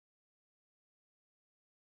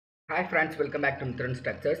Hi friends, welcome back to Mithran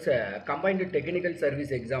Structures. Combined Technical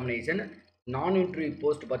Service Examination non-interview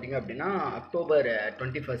post பார்த்தீங்க அப்படின்னா October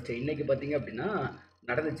 21st இன்னைக்கு பார்த்தீங்க அப்படின்னா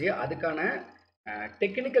நடந்துச்சு. அதுக்கான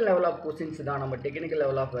டெக்னிக்கல் லெவல் ஆஃப் கொஸ்டின்ஸ் தான் நம்ம டெக்னிக்கல்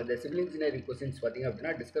லெவல் ஆஃப் இந்த சிவில் இன்ஜினியரிங் கொஸ்டின்ஸ் பார்த்தீங்க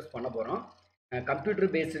அப்படின்னா டிஸ்கஸ் பண்ண போகிறோம்.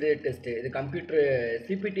 கம்ப்யூட்டர் பேஸ்டு டெஸ்ட்டு, இது கம்ப்யூட்டர்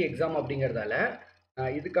சிபிடி எக்ஸாம் அப்படிங்கிறதால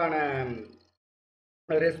இதுக்கான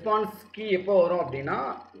ரெஸ்பான்ஸ் கீ எப்போ வரும் அப்படின்னா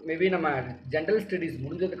மேபி நம்ம ஜென்ரல் ஸ்டடீஸ்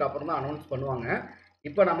முடிஞ்சதுக்கு அப்புறம் தான் அனௌன்ஸ் பண்ணுவாங்க.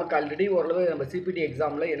 இப்போ நமக்கு ஆல்ரெடி ஓரளவு நம்ம சிபிடி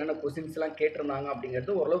எக்ஸாமில் என்னென்ன கொஸ்டின்ஸ்லாம் கேட்டிருந்தாங்க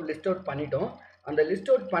அப்படிங்கிறது ஓரளவு லிஸ்ட் அவுட் பண்ணிட்டோம். அந்த லிஸ்ட்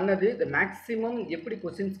அவுட் பண்ணது இந்த மேக்ஸிமம் எப்படி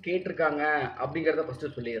கொஸ்டின்ஸ் கேட்டிருக்காங்க அப்படிங்கிறத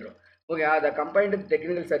ஃபஸ்ட்டு சொல்லிடுறோம். ஓகே, அதை கம்பைன்டு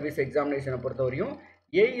டெக்னிக்கல் சர்வீஸ் எக்ஸாமினேஷனை பொறுத்தவரையும்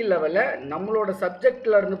ஏஇ லெவலில் நம்மளோட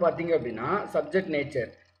சப்ஜெக்டில் இருந்து பார்த்தீங்க அப்படின்னா சப்ஜெக்ட்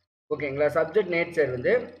நேச்சர், ஓகேங்களா, சப்ஜெக்ட் நேச்சர்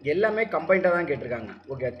வந்து எல்லாமே கம்பைண்டாக தான் கேட்டிருக்காங்க.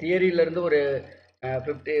 ஓகே, தியரியிலேருந்து ஒரு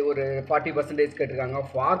 40% கேட்டிருக்காங்க,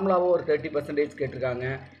 ஃபார்முலாவும் ஒரு 30% கேட்டிருக்காங்க,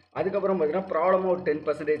 அதுக்கப்புறம் பார்த்தீங்கன்னா ப்ராப்ளமாக ஒரு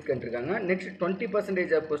 10% கேட்டிருக்காங்க. நெக்ஸ்ட்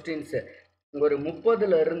 20% ஆஃப் கொஸ்டின்ஸு ஒரு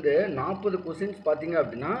 30லேருந்து 40 கொஸ்டின்ஸ் பார்த்தீங்க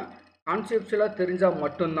அப்படின்னா கான்செப்ஷுவலாக தெரிஞ்சால்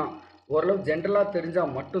மட்டும்தான், ஓரளவு ஜென்ரலாக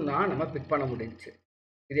தெரிஞ்சால் மட்டும்தான் நம்ம பிக் பண்ண முடிஞ்சிச்சு.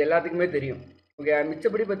 இது எல்லாத்துக்குமே தெரியும். ஓகே,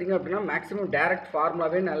 மிச்சப்படி பார்த்தீங்க அப்படின்னா மேக்ஸிமம் டேரக்ட்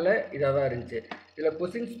ஃபார்முலாவே நல்ல இதாக தான் இருந்துச்சு. இதில்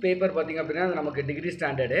கொஸ்டின்ஸ் பேப்பர் பார்த்தீங்க அப்படின்னா அது நமக்கு டிகிரி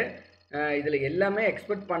ஸ்டாண்டர்டு. இதில் எல்லாமே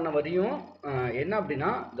எக்ஸ்பெக்ட் பண்ண வரையும் என்ன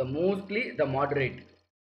அப்படின்னா மோஸ்ட்லி த மாடரேட்,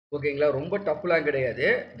 ஓகேங்களா, ரொம்ப டஃப்லாம் கிடையாது,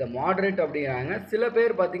 த மாடரேட் அப்படிங்கிறாங்க. சில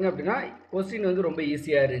பேர் பார்த்தீங்க அப்படின்னா கொஸ்டின் வந்து ரொம்ப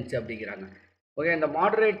ஈஸியாக இருந்துச்சு அப்படிங்கிறாங்க. ஓகே, இந்த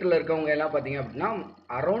மாடரேட்டில் இருக்கவங்க எல்லாம் பார்த்தீங்க அப்படின்னா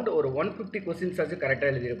அரௌண்ட் ஒரு 150 கொஸ்டின்ஸ் ஆச்சும்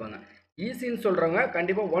கரெக்டாக எழுதியிருப்பாங்க. ஈஸின்னு சொல்கிறவங்க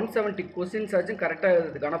கண்டிப்பாக 170 கொஸ்டின்ஸ் ஆச்சும் கரெக்டாக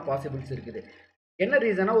எழுதுறதுக்கான பாசிபிள்ஸ் இருக்குது. என்ன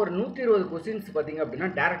ரீசனா, ஒரு 120 கொஸ்டின்ஸ் பார்த்தீங்க அப்படின்னா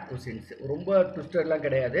டேரக்ட் கொஸ்டின்ஸ், ரொம்ப ட்விஸ்டர்லாம்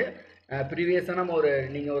கிடையாது. ப்ரீவியஸாக நம்ம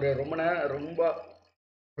நீங்கள் ஒரு ரொம்ப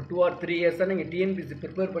 2 or 3 இயர்ஸாக நீங்கள் டிஎன்பிசி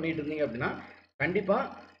ப்ரிப்பேர் பண்ணிட்டு இருந்தீங்க அப்படின்னா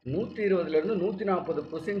கண்டிப்பாக 120லேருந்து 140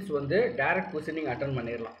 கொஸ்டின்ஸ் வந்து டேரக்ட் கொஸ்டின் நீங்கள் அட்டன்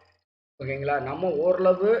பண்ணிடலாம். ஓகேங்களா, நம்ம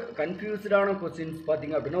ஓரளவு கன்ஃபியூஸ்டான கொஸ்டின்ஸ்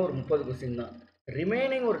பார்த்தீங்க அப்படின்னா ஒரு 30 கொஸ்டின் தான்.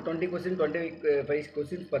 ரிமைனிங் ஒரு 20 கொஸ்டின் 25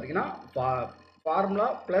 கொஸ்டின்ஸ் பார்த்தீங்கன்னா ஃபார்முலா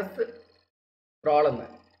ப்ளஸ் ப்ராப்ளம்.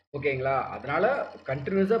 ஓகேங்களா, அதனால்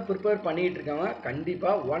கண்டினியூஸாக ப்ரிப்பேர் பண்ணிகிட்டு இருக்கவங்க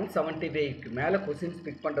கண்டிப்பாக 175க்கு மேலே கொஸ்டின்ஸ்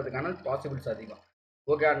பிக் பண்ணுறதுக்கான பாசிபிள்ஸ் அதிகம்.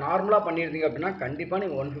 ஓகே, நார்மலாக பண்ணியிருந்தீங்க அப்படின்னா கண்டிப்பாக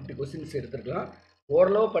நீங்கள் 150 கொஸ்டின்ஸ் எடுத்துருக்கலாம்.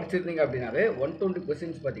 ஓரளவு படிச்சிருந்தீங்க அப்படின்னாவே 120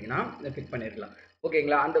 கொஸ்டின்ஸ் பார்த்தீங்கன்னா பிக் பண்ணிடலாம்.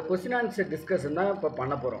 ஓகேங்களா, அந்த கொஸ்டின் ஆன்சர் டிஸ்கஷன் தான் இப்போ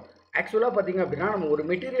பண்ண போகிறோம். ஆக்சுவலாக பார்த்தீங்க அப்படின்னா நம்ம ஒரு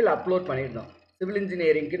மெட்டீரியல் அப்லோட் பண்ணியிருந்தோம். சிவில்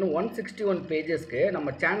இன்ஜினியரிங்க்குன்னு 161 பேஜஸ்க்கு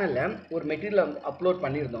நம்ம சேனலில் ஒரு மெட்டீரியல் அப்லோட்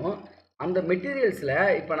பண்ணியிருந்தோம். அந்த மெட்டீரியல்ஸில்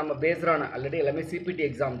இப்போ நம்ம பேஸ்டான ஆல்ரெடி எல்லாமே சிபிடி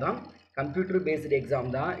எக்ஸாம் தான், கம்ப்யூட்டர் பேஸ்டு எக்ஸாம்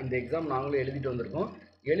தான். இந்த எக்ஸாம் நாங்களும் எழுதிட்டு வந்திருக்கோம்.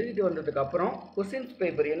 எழுதிட்டு வந்ததுக்கப்புறம் கொஸ்டின்ஸ்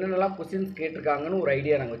பேப்பர் என்னென்னலாம் கொஸ்டின்ஸ் கேட்டிருக்காங்கன்னு ஒரு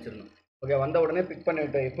ஐடியா நாங்கள் வச்சுருந்தோம். ஓகே, வந்த உடனே பிக்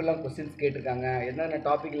பண்ணிவிட்டோம், எப்படிலாம் கொஸ்டின்ஸ் கேட்டிருக்காங்க, என்னென்ன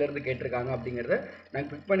டாப்பிக்லேருந்து கேட்டிருக்காங்க அப்படிங்கிறத நாங்கள்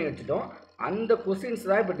பிக் பண்ணி வச்சுட்டோம். அந்த கொஸ்டின்ஸ்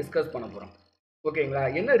தான் இப்போ டிஸ்கஸ் பண்ண போகிறோம். ஓகேங்களா,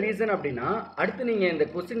 என்ன ரீசன் அப்படின்னா அடுத்து நீங்கள் இந்த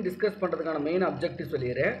கொஸ்டின் டிஸ்கஸ் பண்ணுறதுக்கான மெயின் அப்ஜெக்டிவ்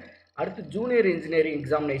சொல்லிடுறேன். அடுத்து ஜூனியர் இன்ஜினியரிங்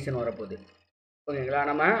எக்ஸாமினேஷன் வரப்போகுது. ஓகேங்களா,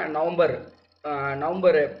 நம்ம நவம்பர்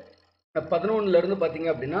 11லேருந்து பார்த்தீங்க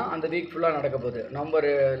அப்படின்னா அந்த வீக் ஃபுல்லாக நடக்க போகுது. நவம்பர்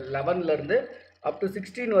 11லேருந்து அப் டு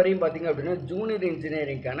 16 வரையும் பார்த்தீங்க அப்படின்னா ஜூனியர்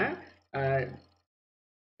இன்ஜினியரிங்கான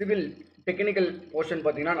சிவில் டெக்னிக்கல் போர்ஷன்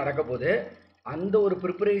பார்த்தீங்கன்னா நடக்க போகுது. அந்த ஒரு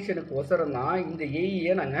ப்ரிப்பரேஷனுக்கு ஒசரம் தான் இந்த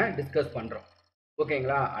ஏஇயை நாங்கள் டிஸ்கஸ் பண்ணுறோம்.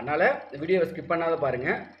 ஓகேங்களா, அதனால் வீடியோவை ஸ்கிப் பண்ணாத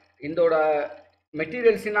பாருங்கள். இதோட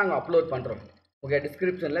மெட்டீரியல்ஸையும் நாங்கள் அப்லோட் பண்ணுறோம். ஓகே,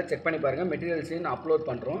 டிஸ்கிரிப்ஷனில் செக் பண்ணி பாருங்கள், மெட்டீரியல்ஸையும் நான் அப்லோட்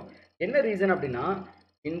பண்ணுறோம். என்ன ரீசன் அப்படின்னா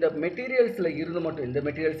இந்த மெட்டீரியல்ஸில் இருந்து மட்டும், இந்த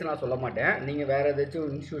மெட்டீரியல்ஸ் நான் சொல்ல மாட்டேன், நீங்கள் வேறு ஏதாச்சும்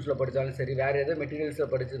இன்ஸ்டியூஷனில் படித்தாலும் சரி, வேறு எதாவது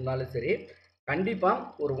மெட்டீரியல்ஸில் படிச்சிருந்தாலும் சரி,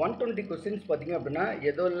 கண்டிப்பாக ஒரு 120 கொஸ்டின்ஸ் பார்த்தீங்க அப்படின்னா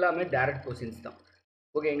எதோ எல்லாமே டேரக்ட் கொஸ்டின்ஸ் தான்.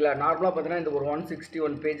 ஓகேங்களா, நார்மலாக பார்த்தீங்கன்னா இந்த ஒரு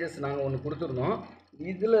 161 பேஜஸ் நாங்கள் ஒன்று கொடுத்துருந்தோம்.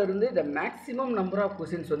 இதில் இருந்து இந்த மேக்ஸிமம் நம்பர் ஆஃப்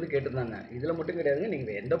கொஸ்டின்ஸ் வந்து கேட்டிருந்தாங்க. இதில் மட்டும் கிடையாதுங்க,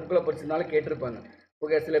 நீங்கள் எந்த புக்கில் படிச்சிருந்தாலும் கேட்டிருப்பாங்க.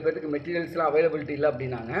 ஓகே, சில பேருக்கு மெட்டீரியல்ஸ்லாம் அவைலபிலிட்டி இல்லை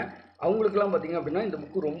அப்படின்னாங்க, அவங்களுக்குலாம் பார்த்தீங்க அப்படின்னா இந்த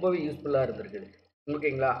புக்கு ரொம்பவே யூஸ்ஃபுல்லாக இருந்திருக்குது.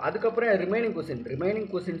 ஓகேங்களா, அதுக்கப்புறம் ரிமைனிங்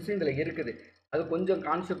கொஸ்டின்ஸும் இதில் இருக்குது. அது கொஞ்சம்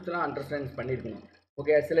கான்செப்ட்லாம் அண்டர்ஸ்டாண்ட் பண்ணியிருக்கணும்.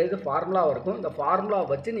 ஓகே, சில இது ஃபார்முலாவாக இருக்கும், இந்த ஃபார்முலா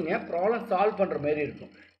வச்சு நீங்கள் ப்ராப்ளம் சால்வ் பண்ணுற மாரி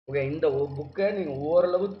இருக்கும். ஓகே, இந்த புக்கை நீங்கள்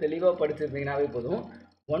ஓரளவு தெளிவாக படிச்சிருந்தீங்கன்னாவே போதும்,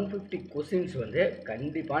 150 கொஸ்டின்ஸ் வந்து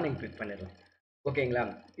கண்டிப்பாக நீங்கள் பிக் பண்ணிடலாம். ஓகேங்களா,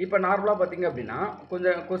 இப்போ நார்மலாக பார்த்தீங்க அப்படின்னா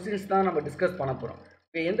கொஞ்சம் கொஸ்டின்ஸ் தான் நம்ம டிஸ்கஸ் பண்ண போகிறோம்.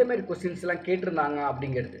 இப்போ எந்தமாரி கொஸ்டின்ஸ்லாம் கேட்டிருந்தாங்க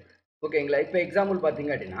அப்படிங்கிறது. ஓகேங்களா, இப்போ எக்ஸாம்பிள்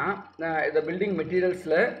பார்த்தீங்க அப்படின்னா இந்த பில்டிங்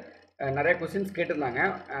மெட்டீரியல்ஸில் நிறைய கொஸ்டின்ஸ் கேட்டிருந்தாங்க.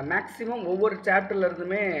 மேக்ஸிமம் ஒவ்வொரு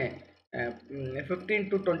சாப்டர்லேருந்துமே 15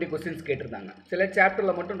 to 20 கொஸ்டின்ஸ் கேட்டிருந்தாங்க. சில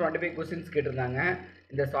சாப்டரில் மட்டும் 25 கொஸ்டின்ஸ் கேட்டிருந்தாங்க.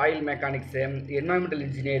 இந்த சாயில் மெக்கானிக்ஸு, என்வாயன்மெண்டல்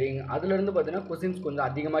இன்ஜினியரிங் அதுலேருந்து பார்த்தீங்கன்னா கொஸ்டின்ஸ் கொஞ்சம்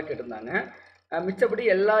அதிகமாக கேட்டிருந்தாங்க. மிச்சப்படி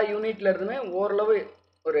எல்லா யூனிட்லேருந்துமே ஓரளவு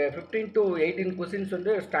ஒரு 15 to 18 கொஸ்டின்ஸ்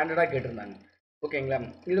வந்து ஸ்டாண்டர்டாக கேட்டிருந்தாங்க. ஓகேங்களா.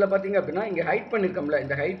 இதில் பார்த்தீங்க அப்படின்னா இங்கே ஹைட் பண்ணியிருக்கோம்ல,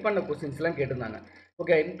 இந்த ஹைட் பண்ண கொஸ்டின்ஸ்லாம் கேட்டிருந்தாங்க.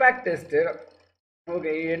 Okay, impact test.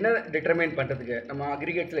 ஓகே, என்ன டிட்டர்மைன் பண்ணுறதுக்கு நம்ம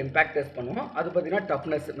அக்ரிகேட்ஸில் இம்பேக்ட் டெஸ்ட் பண்ணுவோம். அது பார்த்தீங்கன்னா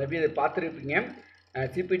டஃப்னஸ். மேபி இதை பார்த்துருப்பீங்க,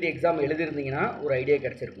 சிபிடி எக்ஸாம் எழுதிருந்தீங்கன்னா ஒரு ஐடியா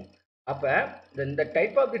கிடச்சிருக்கும். அப்போ இந்த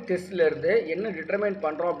டைப் ஆஃப் தி டெஸ்ட்லேருந்து என்ன டிட்டர்மைன்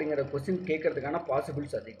பண்ணுறோம் அப்படிங்கிற கொஸ்டின் கேட்கறதுக்கான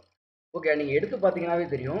பாசிபிள்ஸ் அதிகம். ஓகே, நீங்கள் எடுத்து பார்த்தீங்கன்னாவே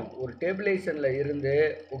தெரியும், ஒரு டேபிளேஷனில் இருந்து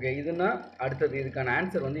ஓகே இதுனா அடுத்தது இதுக்கான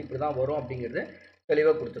ஆன்சர் வந்து இப்படி தான் வரும் அப்படிங்கிறது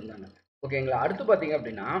தெளிவாக கொடுத்துருந்தாங்க. ஓகேங்களா. அடுத்து பார்த்தீங்க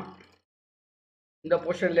அப்படின்னா இந்த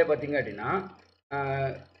போர்ஷன்லேயே பார்த்தீங்க அப்படின்னா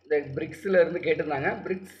இந்த பிரிக்ஸில் இருந்து கேட்டிருந்தாங்க.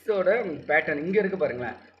 பிரிக்ஸோட பேட்டர்ன் இங்கே இருக்குது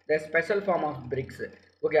பாருங்களேன், the special form of BRICS.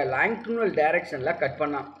 Okay, longitudinal டைரக்ஷனில் கட்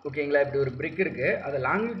பண்ணால் ஓகேங்களா. இப்படி ஒரு பிரிக் இருக்குது, அது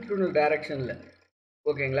லாங்கிட்யூனல் டைரக்ஷனில்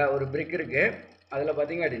ஓகேங்களா ஒரு பிரிக் இருக்குது. அதில்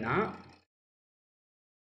பார்த்தீங்க அப்படின்னா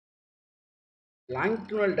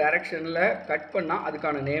லாங்கிட்யூனல் டைரக்ஷனில் கட் பண்ணால்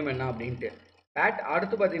அதுக்கான நேம் என்ன அப்படின்ட்டு பேட்.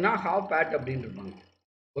 அடுத்து பார்த்தீங்கன்னா ஹாஃப் பேட் அப்படின்னு இருப்பாங்க.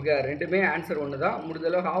 ஓகே, ரெண்டுமே ஆன்சர் ஒன்று தான்.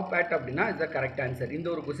 முடிஞ்சளவு ஹாஃப் பேட் அப்படின்னா இஸ் த கரெக்ட் ஆன்சர். இந்த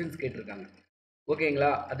ஒரு கொஸ்டின்ஸ் கேட்டிருக்காங்க.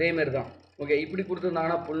 ஓகேங்களா. அதேமாரி தான். ஓகே, இப்படி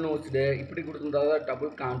கொடுத்துருந்தாங்கன்னா புல் நோஸ்டு, இப்படி கொடுத்துருந்தா தான்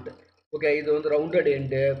டபுள் காண்ட். ஓகே, இது வந்து rounded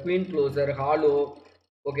end, queen closer, hollow.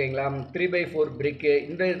 ஓகேங்களா. 3/4 பிரிக்கு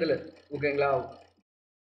இந்த இதில் ஓகேங்களா.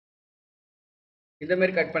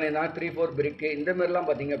 இந்தமாரி கட் பண்ணியிருந்தாங்க 3/4 பிரிக்கு. இந்தமாரிலாம்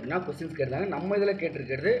பார்த்தீங்க அப்படின்னா கொஸ்டின்ஸ் கேட்டாங்க. நம்ம இதில்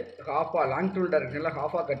கேட்டிருக்கிறது ஹாஃபாக லாங்கிட்யூனல் டைரக்ஷனில்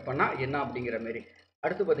ஹாஃபாக கட் பண்ணால் என்ன அப்படிங்கிற மாரி.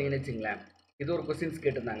 அடுத்து பார்த்தீங்கன்னு வச்சுங்களேன், இது ஒரு கொஸ்டின்ஸ்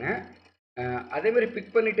கேட்டிருந்தாங்க. அதேமாரி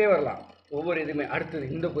பிக் பண்ணிகிட்டே வரலாம் ஒவ்வொரு இதுவுமே. அடுத்தது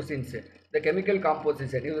இந்த கொஸ்டின்ஸு இந்த கெமிக்கல்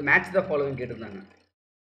காம்போசிஷன், இது மேட்ச் த ஃபாலோவிங் கேட்டிருந்தாங்க.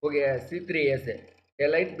 ஓகே, C3S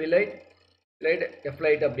எலைட் பிலைட் லைட்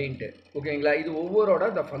எஃப்லைட் அப்படின்ட்டு ஓகேங்களா. இது ஒவ்வொருட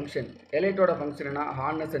த ஃபங்க்ஷன். எலைட்டோட ஃபங்க்ஷன் என்ன,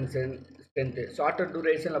 ஹார்னஸ் அண்ட் ஸ்ட்ரென்த்து. ஷார்ட்டர்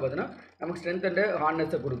டூரேஷனில் பார்த்தீங்கன்னா நமக்கு ஸ்ட்ரென்த் அண்ட்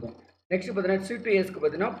ஹார்னஸை கொடுக்கும். நெக்ஸ்ட் பார்த்தீங்கன்னா C2Sக்கு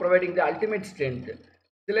பார்த்தீங்கன்னா providing the ultimate strength.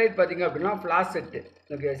 Childe பார்த்தீங்க அப்படின்னா ஃப்ளாஷ் செட்டு.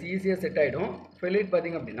 ஓகே, ஈஸியாக செட் ஆகிடும். ஃபெலைட்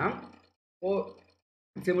பார்த்தீங்க அப்படின்னா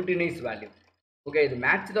சிமிட்டினைஸ் வேல்யூ. ஓகே, இது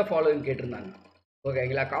மேட்ச் த ஃபாலோவிங் கேட்டிருந்தாங்க.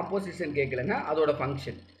 ஓகேங்களா. காம்போசிஷன் கேட்கலங்க, அதோட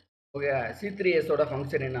ஃபங்க்ஷன். ஓகே, C3Sோட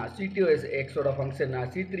ஃபங்க்ஷன் என்ன, C2Xோட ஃபங்க்ஷன் என்ன,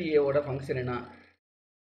 C3Aவோட ஃபங்க்ஷன் என்ன,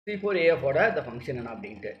 C4AFோட த ஃபங்க்ஷன் என்ன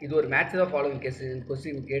அப்படின்ட்டு. இது ஒரு மேட்ச் த ஃபாலோவிங்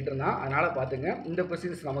கொஸ்டின் கேட்டிருந்தான். அதனால் பார்த்துங்க, இந்த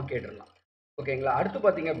கொஸ்டின்ஸ் நமக்கு கேட்டிருந்தான். ஓகேங்களா. அடுத்து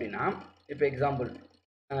பார்த்தீங்க அப்படின்னா இப்போ எக்ஸாம்பிள்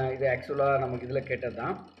இது ஆக்சுவலாக நமக்கு இதில் கேட்டது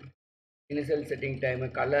தான். இனிஷியல் செட்டிங் டைமு,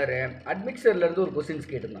 கலரு, அட்மிக்சர்லேருந்து ஒரு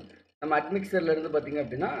கொஸ்டின்ஸ் கேட்டிருந்தோம். நம்ம அட்மிக்சர்லேருந்து பார்த்தீங்க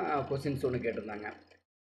அப்படின்னா கொஸ்டின்ஸ் ஒன்று கேட்டிருந்தாங்க.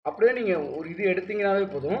 அப்படியே நீங்கள் ஒரு இது எடுத்தீங்கன்னாவே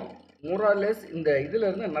போதும், மோரார்லெஸ் இந்த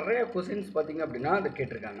இதிலேருந்து நிறைய கொஸ்டின்ஸ் பார்த்தீங்க அப்படின்னா அதை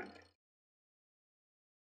கேட்டிருக்காங்க.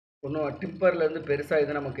 ஒன்றும் டிம்பர்லேருந்து பெருசாக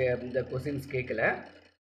இது நமக்கு இந்த கொஸ்டின்ஸ் கேட்கல.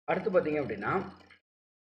 அடுத்து பார்த்தீங்க அப்படின்னா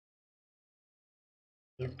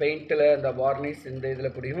பெயிண்டில் இந்த வார்னிஷ் இந்த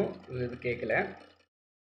இதில் கூடயும் இது கேட்கல.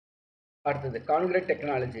 அடுத்தது கான்கிரீட்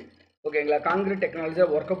டெக்னாலஜி. ஓகேங்களா. கான்கிரீட்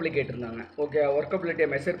டெக்னாலஜியாக ஒர்க்கபிலிட்டி கேட்டிருந்தாங்க. ஓகே, ஒர்க்கபிலிட்டியை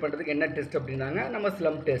மெஷர் பண்ணுறதுக்கு என்ன டெஸ்ட் அப்படின்னாங்க, நம்ம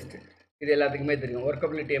ஸ்லம் டெஸ்ட். இது எல்லாத்துக்குமே தெரியும்.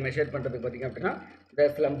 ஒர்க்கபிலிட்டியை மெஷர் பண்ணுறதுக்கு பார்த்திங்க அப்படின்னா இந்த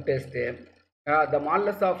ஸ்லம் டெஸ்ட்டு. த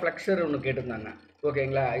மால்லஸ் ஆஃப் ஃப்ளெக்சர் ஒன்று கேட்டிருந்தாங்க.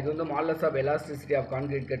 ஓகேங்களா. இது வந்து மால்லஸ் ஆஃப் எலாஸ்டிசிட்டி ஆஃப்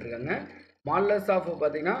கான்கிரீட் கேட்டிருக்காங்க. மால்லஸ் ஆஃப்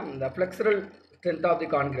பார்த்திங்கன்னா இந்த ஃப்ளெக்சரல் strength of the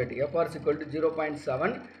concrete FR =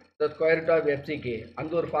 0.7 the square root of FCK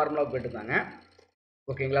அந்த ஒரு ஃபார்முலா கேட்டிருந்தாங்க.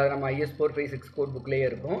 ஓகேங்களா. அது நம்ம IS 456 கோட் புக்லேயே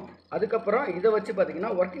இருக்கும். அதுக்கப்புறம் இதை வச்சு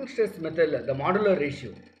பார்த்தீங்கன்னா ஒர்க்கிங் ஸ்ட்ரெஸ் மெத்தடில் இந்த மாடுலர்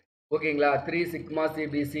ரேஷியோ ஓகேங்களா 3 சிக்மா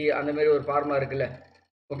CBC அந்தமாரி ஒரு ஃபார்முலா இருக்குல்ல.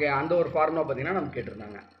 ஓகே, அந்த ஒரு ஃபார்முலா பார்த்தீங்கன்னா நம்ம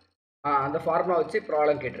கேட்டிருந்தாங்க. அந்த ஃபார்முலா வச்சு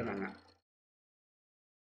ப்ராப்ளம் கேட்டிருந்தாங்க.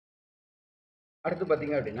 அடுத்து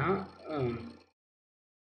பார்த்தீங்க அப்படின்னா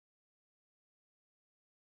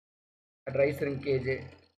ட்ரை ஷ்ரிங்கேஜ்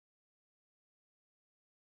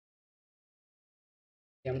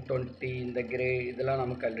M20 இந்த கிரே இதெல்லாம்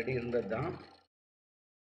நமக்கு ஆல்ரெடி இருந்தது தான்,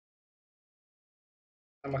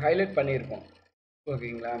 நம்ம ஹைலைட் பண்ணியிருக்கோம்.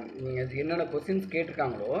 ஓகேங்களா. நீங்கள் என்னென்ன கொஸ்டின்ஸ்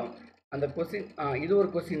கேட்டிருக்காங்களோ அந்த கொஸ்டின் இது ஒரு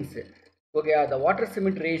கொஸ்டின்ஸு. ஓகே, அந்த வாட்டர்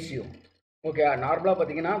சிமெண்ட் ரேஷியோ. ஓகே, நார்மலாக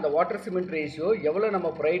பார்த்தீங்கன்னா அந்த வாட்டர் சிமெண்ட் ரேஷியோ எவ்வளோ நம்ம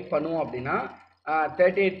ப்ரொவைட் பண்ணுவோம் அப்படின்னா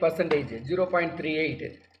 38%, 0.38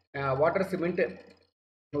 வாட்டர் சிமெண்ட்டு.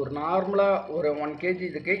 ஒரு நார்மலாக ஒரு 1 kg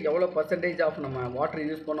இதுக்கு எவ்வளோ பர்சன்டேஜ் ஆஃப் நம்ம வாட்டர்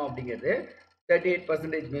யூஸ் பண்ணோம் அப்படிங்கிறது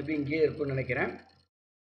 38% மேபி இங்கேயே இருக்குன்னு நினைக்கிறேன்.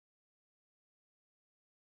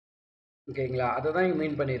 ஓகேங்களா. அதை தான் இங்கே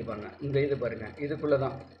மீன் பண்ணியிருப்பாங்க. இந்த இது பாருங்கள், இதுக்குள்ளே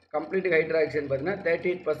தான் கம்ப்ளீட் ஹைட்ராக்ஷன் பார்த்தீங்கன்னா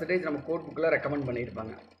 38% நம்ம கோட் புக்கில் ரெக்கமெண்ட்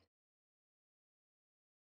பண்ணியிருப்பாங்க.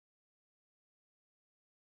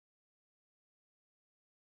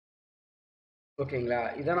 ஓகேங்களா.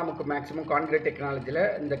 இதான் நமக்கு மேக்ஸிமம் கான்கிரீட் டெக்னாலஜியில்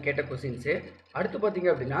இந்த கேட்ட கொஸ்டின்ஸு. அடுத்து பார்த்தீங்க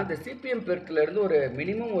அப்படின்னா இந்த CPM பெருக்கிலேருந்து ஒரு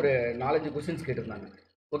மினிமம் ஒரு 4-5 கொஸ்டின்ஸ் கேட்டிருந்தாங்க.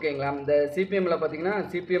 ஓகேங்களா. இந்த CPMல பார்த்தீங்கன்னா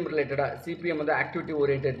CPM ரிலேட்டடாக CPM வந்து ஆக்டிவிட்டி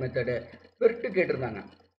ஓரியன்டட் மெத்தடு பெர்ட்டு கேட்டிருந்தாங்க.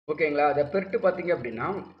 ஓகேங்களா. அதை பெர்ட்டு பார்த்தீங்க அப்படின்னா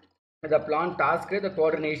இந்த பிளான் டாஸ்க்கு இந்த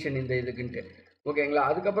கோஆர்டினேஷன் இந்த இதுக்குன்ட்டு. ஓகேங்களா.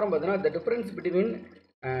 அதுக்கப்புறம் பார்த்தீங்கன்னா இந்த டிஃப்ரென்ஸ் பிட்வீன்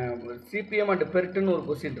சிபிஎம் அண்ட் பெர்ட்னு ஒரு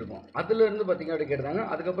கொஸ்டின் இருக்கும். அதுலேருந்து பார்த்தீங்க அப்படி கேட்டிருந்தாங்க.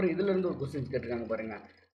 அதுக்கப்புறம் இதுலேருந்து ஒரு கொஸ்டின்ஸ் கேட்டிருக்காங்க பாருங்கள்.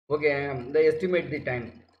 ஓகே, இந்த estimate the time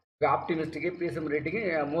ஆப்டிமிஸ்டிக்கு BSM rating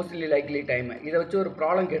mostly likely time இதை வச்சு ஒரு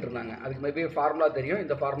ப்ராப்ளம் கேட்டிருந்தாங்க. அதுக்கு மேபி ஃபார்முலா தெரியும்.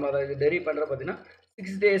 இந்த ஃபார்முலா இது டெரி பண்ணுற பார்த்தீங்கன்னா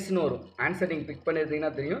 6 டேஸ்னு வரும். ஆன்சர் நீங்கள் பிக்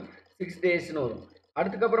பண்ணியிருந்தீங்கன்னா தெரியும் 6 டேஸ்னு வரும்.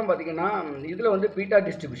 அதுக்கப்புறம் பார்த்தீங்கன்னா இதில் வந்து பீட்டா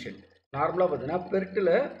டிஸ்ட்ரிபியூஷன் நார்மலாக பார்த்தீங்கன்னா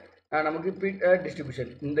பெர்ட்டில் நமக்கு பீட்டா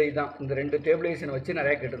டிஸ்ட்ரிபியூஷன் இந்த ரெண்டு டேபிளேஷனை வச்சு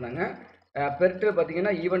நிறையா கேட்டிருந்தாங்க. பெர்ட்டு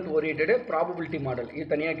பார்த்தீங்கன்னா ஈவெண்ட் ஓரியன்டடு ப்ராபபிலிட்டி மாடல் இது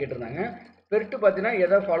தனியாக கேட்டிருந்தாங்க. பெர்ட்டு பார்த்தீங்கன்னா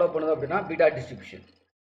எதை ஃபாலோ பண்ணுது அப்படின்னா பீட்டா டிஸ்ட்ரிபியூஷன்.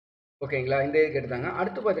 ஓகேங்களா, இந்த இது கேட்டிருந்தாங்க.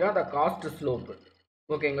 அடுத்து பார்த்தீங்கன்னா இந்த காஸ்ட் ஸ்லோப்பு.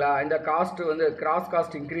 ஓகேங்களா, இந்த காஸ்ட் வந்து கிராஸ்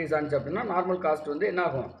காஸ்ட் இன்க்ரீஸ் ஆனிச்சு அப்படின்னா நார்மல் காஸ்ட் வந்து என்ன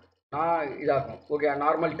ஆகும் இதாகும். Okay,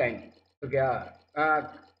 normal time. Okay,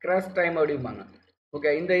 cross time அப்படிம்பாங்க.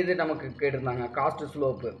 ஓகே, இந்த இது நமக்கு கேட்டிருந்தாங்க காஸ்ட்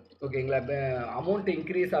ஸ்லோப்பு. ஓகேங்களா, அமௌண்ட்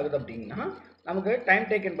இன்க்ரீஸ் ஆகுது அப்படின்னா நமக்கு டைம்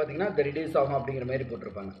டேக்கன் பார்த்தீங்கன்னா இந்த ரிடியூஸ் ஆகும் அப்படிங்கிற மாதிரி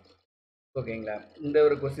போட்டிருப்பாங்க. ஓகேங்களா, இந்த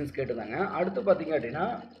ஒரு கொஸ்டின்ஸ் கேட்டிருந்தாங்க. அடுத்து பார்த்தீங்க அப்படின்னா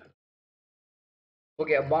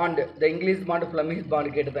okay bond the English bond ஃப்ளமிஷ்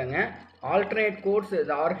bond கேட்டுதாங்க. Alternate quotes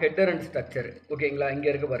R header and structure. ஓகேங்களா, இங்கே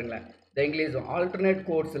இருக்க பாருங்களேன். த இங்கிலீஷும் ஆல்டர்னேட்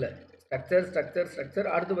கோட்ஸில் ஸ்ட்ரக்சர்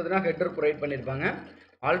அடுத்து பார்த்தீங்கன்னா ஹெட்டர் ப்ரொவைட் பண்ணியிருப்பாங்க.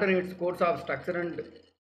 Alternates quotes of structure and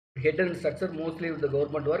header and structure mostly with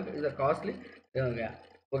government work இது காஸ்ட்லி.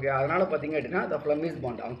 ஓகே, அதனால் பார்த்தீங்க அப்படின்னா த ஃப்ளமிஷ்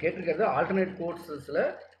பாண்ட் அவங்க கேட்டிருக்கிறது alternate கோட்ஸில்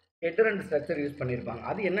header and structure use பண்ணியிருப்பாங்க.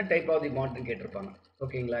 அது என்ன டைப் ஆஃப் தி பாண்டுன்னு கேட்டிருப்பாங்க.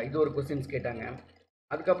 ஓகேங்களா, இது ஒரு கொஸ்டின்ஸ் கேட்டாங்க.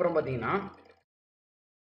 அதுக்கப்புறம் பார்த்தீங்கன்னா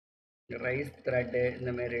ரைஸ் த்ரெட்டு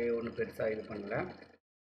இந்த மாதிரி ஒன்றும் பெருசாக இது பண்ணல.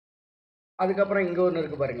 அதுக்கப்புறம் இங்கே ஒன்று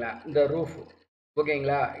இருக்குது பாருங்களேன், இந்த ரூஃப்.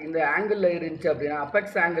 ஓகேங்களா, இந்த ஆங்கிளில் இருந்துச்சு அப்படின்னா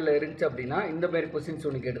அப்பெக்ஸ் ஆங்கிளில் இருந்துச்சு அப்படின்னா இந்த மாதிரி கொஸ்டின்ஸ்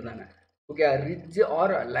ஒன்று கேட்டிருந்தாங்க. Okay, ridge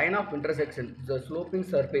R line of intersection the sloping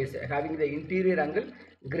surface having the interior angle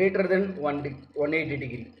greater than 180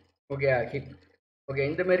 degree. Okay, hip. Okay,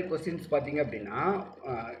 இந்த மாதிரி கொஸ்டின்ஸ் பார்த்தீங்க அப்படின்னா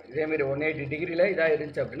இதேமாரி 180 டிகிரியில் இதாக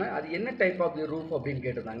இருந்துச்சு அப்படின்னா அது என்ன டைப் ஆஃப் தி ரூஃப் அப்படின்னு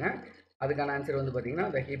கேட்டிருந்தாங்க. அதுக்கான ஆன்சர் வந்து பார்த்தீங்கன்னா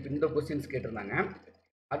த ஹிப். இந்த கொஸ்டின்ஸ் கேட்டிருந்தாங்க.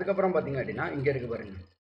 அதுக்கப்புறம் பார்த்தீங்க அப்படின்னா இங்கே இருக்குது பாருங்க.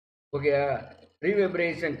 ஓகே,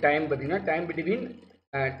 ரீவைப்ரேஷன் டைம் பார்த்தீங்கன்னா time between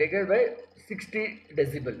taker by 60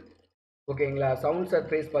 decibel. ஓகேங்களா, சவுண்ட்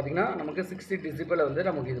சர்ஃபேஸ் பார்த்தீங்கன்னா நமக்கு 60 டெசிபிளை வந்து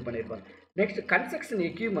நமக்கு இது பண்ணியிருப்பாங்க. Next construction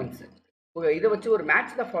equipments. ஓகே, இதை வச்சு ஒரு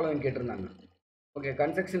மேட்ச் த ஃபாலோவிங் கேட்டிருந்தாங்க. ஓகே,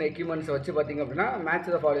 கன்ஸ்ட்ரக்ஷன் எக்யூப்மெண்ட்ஸை வச்சு பார்த்தீங்க அப்படின்னா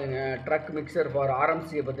match the following drug mixer for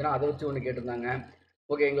ஆர்எம்சியை பார்த்தீங்கன்னா அதை வச்சு ஒன்று கேட்டிருந்தாங்க.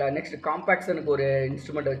 ஓகேங்களா, நெக்ஸ்ட் காம்பாக்ஷனுக்கு ஒரு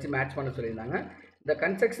இன்ஸ்ட்ருமெண்ட்டை வச்சு மேட்ச் பண்ண சொல்லியிருந்தாங்க. இந்த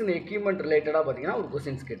கன்ஸ்ட்ரக்ஷன் எக்யூப்மெண்ட் ரிலேட்டடாக பார்த்தீங்கன்னா ஒரு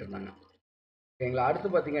கொஸ்டின்ஸ் கேட்டிருந்தாங்க. ஓகேங்களா, அடுத்து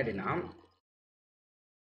பார்த்தீங்க அப்படின்னா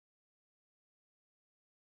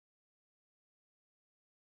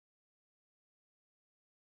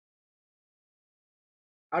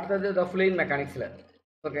அடுத்தது த ஃப்ளூயிட் மெக்கானிக்ஸில்.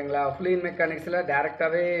 ஓகேங்களா, ஃப்ளூயிட் மெக்கானிக்ஸில்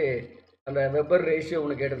டேரெக்டாகவே அந்த வெப்பர் ரேஷியோ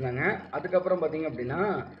ஒன்று கேட்டிருந்தாங்க. அதுக்கப்புறம் பார்த்தீங்க அப்படின்னா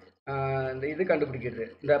இந்த இது கண்டுபிடிக்கிறது,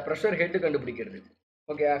 இந்த ப்ரெஷர் ஹெட்டு கண்டுபிடிக்கிறது.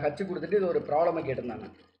 ஓகே, ஹச்சு கொடுத்துட்டு இது ஒரு ப்ராப்ளமை கேட்டிருந்தாங்க.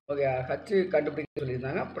 ஓகே, ஹச்சு கண்டுபிடிக்க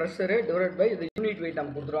சொல்லியிருந்தாங்க. ப்ரெஷரு டிவைட் பை இது யூனிட் வெயிட்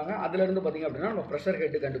நம்ம கொடுத்துருவாங்க. அதுலேருந்து பார்த்தீங்க அப்படின்னா நம்ம ப்ரெஷர்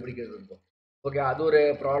ஹெட்டு கண்டுபிடிக்கிறது இருக்கும். ஓகே, அது ஒரு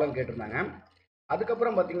ப்ராப்ளம் கேட்டிருந்தாங்க.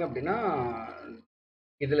 அதுக்கப்புறம் பார்த்தீங்க அப்படின்னா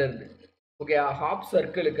இதிலேருந்து okay half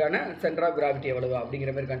சர்க்கிளுக்கான centre of gravity எவ்வளவு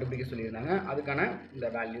அப்படிங்கிற மாதிரி கண்டுபிடிக்க சொல்லியிருந்தாங்க. அதுக்கான இந்த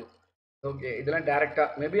வேல்யூ. ஓகே, இதெல்லாம்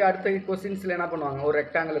டேரெக்டாக மேபி அடுத்த கொஸ்டின்ஸில் என்ன பண்ணுவாங்க, ஒரு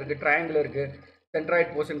ரெக்டாங்கிள் இருக்குது, ட்ரையாங்கிள் இருக்குது,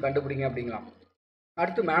 சென்ட்ராய்ட் போர்ஷன் கண்டுபிடிங்க அப்படிங்களாம்.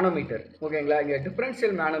 அடுத்து மேனோமீட்டர். ஓகேங்களா, இங்கே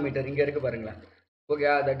டிஃபரன்ஷியல் மேனோமீட்டர் இங்கே இருக்குது பாருங்களேன். ஓகே,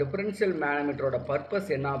 அந்த டிஃபரன்ஷியல் மேனோமீட்டரோட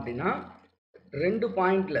பர்பஸ் என்ன அப்படின்னா 2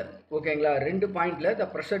 பாயிண்டில் ஓகேங்களா 2 பாயிண்டில் த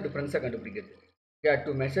ப்ரெஷர் டிஃபரன்ஸை கண்டுபிடிக்கிறது. Okay,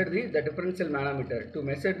 to measure the differential manometer to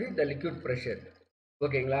measure the liquid pressure.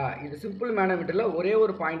 ஓகேங்களா, இது சிம்பிள் மேனோமீட்டரில் ஒரே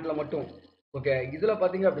ஒரு பாயிண்டில் மட்டும். ஓகே, இதில்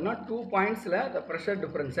பார்த்தீங்க அப்படின்னா 2 பாயிண்ட்ஸில் த ப்ரெஷர்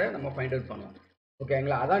டிஃபரன்ஸை நம்ம ஃபைண்ட் அவுட் பண்ணுவோம்.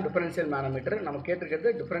 ஓகேங்களா, அதான் டிஃபரன்ஷியல் மேனோமீட்டர். நம்ம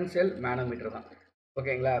கேட்டிருக்கிறது டிஃபரன்ஷியல் மேனோமீட்டர் தான்.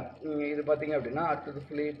 ஓகேங்களா, இது பார்த்தீங்க அப்படின்னா அடுத்தது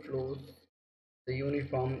ஃப்ளூயிட் ஃப்ளோஸ் த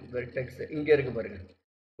யூனிஃபார்ம் வெர்டெக்ஸ் இங்கே இருக்குது பாருங்கள்.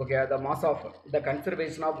 Okay, the mass of the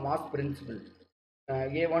conservation of mass principle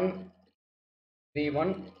A1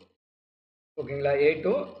 V1 ஓகேங்களா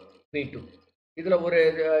A2 V2. இதில் ஒரு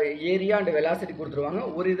ஏரியா அண்ட் வெலாசிட்டி கொடுத்துருவாங்க.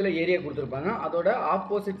 ஒரு இதில் ஏரியா கொடுத்துருப்பாங்க. அதோட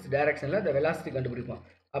ஆப்போசிட்ஸ் டைரக்ஷனில் இந்த வெலாசிட்டி கண்டுபிடிப்போம்.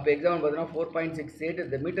 அப்போ எக்ஸாம்பிள் பார்த்தீங்கன்னா 4.68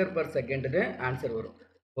 இந்த மீட்டர் பர் செகண்டுன்னு ஆன்சர் வரும்.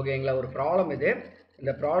 ஓகேங்களா, ஒரு ப்ராப்ளம் இது.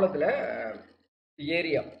 இந்த ப்ராப்ளத்தில்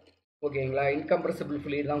ஏரியா ஓகேங்களா இன்கம்ப்ரெசிபிள்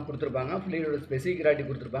ஃப்ளூயிட் தான் கொடுத்துருப்பாங்க. ஃப்ளூயிடோட ஸ்பெசிஃபிக் கிராவிட்டி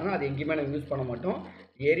கொடுத்துருப்பாங்க. அது எங்கேயுமே நம்ம யூஸ் பண்ண மாட்டோம்.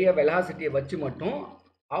 ஏரியா வெலாசிட்டியை வச்சு மட்டும்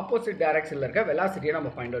ஆப்போசிட் டைரக்ஷனில் இருக்க வெலாசிட்டியை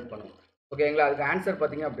நம்ம ஃபைண்ட் அவுட் பண்ணுவோம். ஓகேங்களா, அதுக்கு ஆன்சர்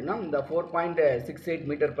பார்த்தீங்க அப்படின்னா இந்த 4.68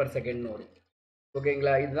 மீட்டர் பர் செகண்ட்னு வரும்.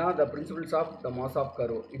 ஓகேங்களா, இதுதான் த principles of the mass of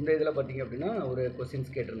curve. இந்த இதில் பார்த்தீங்க அப்படின்னா ஒரு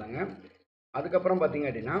கொஸ்டின்ஸ் கேட்டிருந்தாங்க. அதுக்கப்புறம் பார்த்தீங்க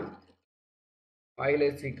அப்படின்னா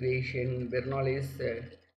ஆயிலர்ஸ் ஈக்குவேஷன், பெர்னாலிஸ்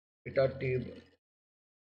பிட்டாட் டியூப்.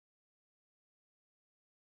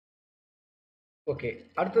 ஓகே,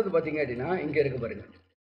 அடுத்தது பார்த்தீங்க அப்படின்னா இங்கே இருக்குது பாருங்கள்.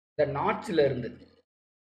 இந்த நாட்ச்ல இருந்து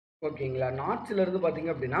ஓகேங்களா, நாட்ச்ல இருந்து பார்த்தீங்க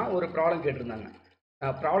அப்படின்னா ஒரு ப்ராப்ளம் கேட்டிருந்தாங்க.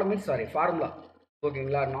 Problem means sorry formula.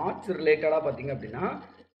 ஓகேங்களா, நாட்ச் ரிலேட்டடாக பார்த்தீங்க அப்படின்னா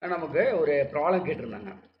நமக்கு ஒரு ப்ராப்ளம்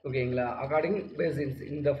கேட்டிருந்தாங்க. ஓகேங்களா, அக்கார்டிங் பேசிஸ்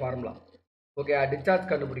இந்த ஃபார்முலா. ஓகே, டிஸ்சார்ஜ்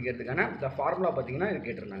கண்டுபிடிக்கிறதுக்கான இந்த ஃபார்முலா பார்த்தீங்கன்னா இது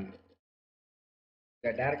கேட்டிருந்தாங்க.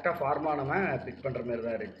 டேரெக்டாக ஃபார்முலா நம்ம பிக் பண்ணுற மாதிரி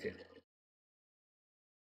தான் இருந்துச்சு.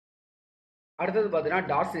 அடுத்தது பார்த்தீங்கன்னா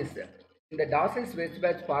டார்சிஸ். இந்த Dwarshuis west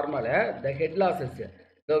batch ஃபார்முலால the head losses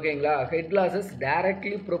ஓகேங்களா, head losses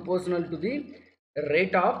directly proportional to the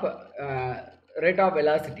rate of rate of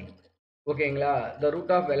velocity. ஓகேங்களா, த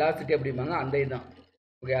ரூட் ஆஃப் வெலாசிட்டி அப்படிம்பாங்க, அந்த இதுதான்.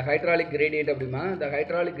 ஓகே, ஹைட்ராலிக் கிரேடியன்ட் அப்படிம்பாங்க. த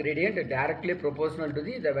hydraulic gradient directly proportional to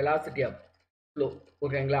the the velocity of flow.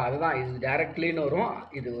 ஓகேங்களா, அதுதான் இது டைரக்ட்லின்னு வரும்.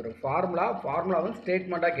 இது ஒரு ஃபார்முலா வந்து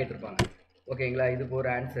ஸ்டேட்மெண்ட்டாக கேட்டிருப்பாங்க. ஓகேங்களா, இதுக்கு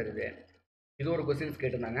ஒரு ஆன்சர் இது ஒரு கொஸ்டின்ஸ்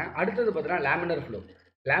கேட்டிருந்தாங்க. அடுத்தது பார்த்தீங்கன்னா laminar flow.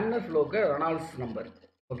 Laminar ஃப்ளோக்கு Reynolds number.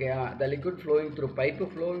 Okay, the liquid flowing through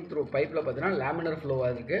பைப்பில் பார்த்தீங்கன்னா லேமினர்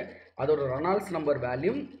ஃப்ளோவாக இருக்குது. அதோட Reynolds number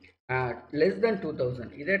value less than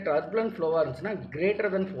 2000. இதே டர்புலன்ட் ஃப்ளோவாக இருந்துச்சுன்னா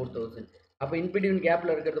கிரேட்டர் தென் 4000. அப்போ இன்பிட்வீன்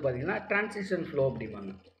கேப்பில் இருக்கிறது பார்த்தீங்கன்னா டிரான்சிஷன் ஃப்ளோ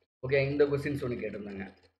அப்படிம்பாங்க. ஓகே, இந்த கொஸ்டின்ஸ் ஒன்று கேட்டிருந்தாங்க.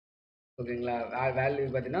 ஓகேங்களா, வேல்யூ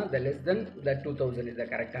பார்த்தீங்கன்னா த less than the 2000 is the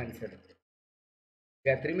correct answer.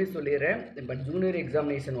 திரும்பி சொல்லிடுறேன், இப்போ ஜூனியர்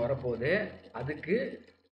எக்ஸாமினேஷன் வரப்போகுது, அதுக்கு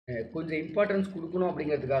கொஞ்சம் இம்பார்ட்டன்ஸ் கொடுக்கணும்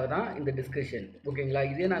அப்படிங்கிறதுக்காக தான் இந்த டிஸ்கஷன். ஓகேங்களா,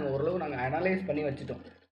 இதே நாங்கள் அனலைஸ் பண்ணி வச்சுட்டோம்.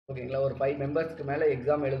 ஓகேங்களா, ஒரு 5 மெம்பர்ஸ்க்கு மேலே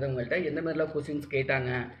எக்ஸாம் எழுதுவங்கள்ட்ட எந்த மாதிரிலாம் கொஸ்டின்ஸ் கேட்டாங்க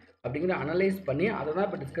அப்படிங்கிற அனலைஸ் பண்ணி அதை தான்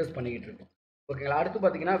இப்போ டிஸ்கஸ் பண்ணிக்கிட்டு இருக்கோம். ஓகேங்களா, அடுத்து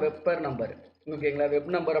பார்த்தீங்கன்னா வெப்பர் நம்பர். ஓகேங்களா,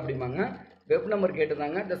 வெப் நம்பர் அப்படிம்பாங்க. வெப் நம்பர்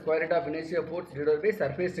கேட்டிருந்தாங்க. The square root of inertia force divided by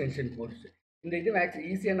surface tension force. இந்த இது மேக்ஸ்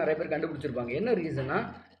ஈஸியாக நிறைய பேர் கண்டுபிடிச்சிருப்பாங்க. என்ன ரீசன்னா,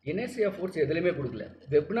 இனர்ஷியா ஃபோர்ஸ் எதுலையுமே கொடுக்கல,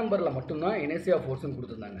 வெப் நம்பரில் மட்டும்தான் இனர்ஷியா ஃபோர்ஸ்னு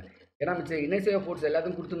கொடுத்துருந்தாங்க. ஏன்னா மிச்சம் இனர்ஷியா ஃபோர்ஸ்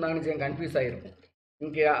எல்லாத்தையும் கொடுத்துருந்தாங்கன்னு கன்ஃபியூஸ் ஆகிருக்கும்.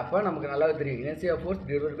 ஓகே, அப்போ நமக்கு நல்லா தெரியும் இனர்ஷியா ஃபோர்ஸ்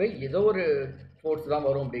டிவைடட் பை ஏதோ ஒரு ஃபோர்ஸ் தான்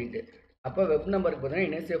வரும் அப்படின்ட்டு. அப்போ வெப் நம்பருக்கு பார்த்தீங்கன்னா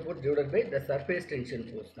inertia force divided by the surface tension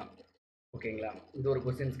force தான். ஓகேங்களா, இது ஒரு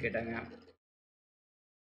கொஸ்டின்ஸ் கேட்டாங்க.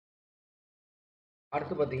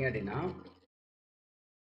 அடுத்து பார்த்தீங்க அப்படின்னா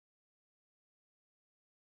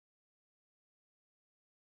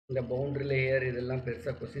இந்த பவுண்டரி லேயர் இதெல்லாம்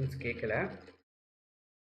பெருசாக கொஸ்டின்ஸ் கேட்கல,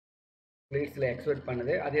 ப்ளீட்ஸில் எக்ஸ்பெக்ட்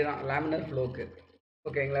பண்ணுது அதே தான் லேமினர் ஃப்ளோக்கு.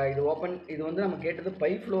 ஓகேங்களா, இது வந்து நம்ம கேட்டது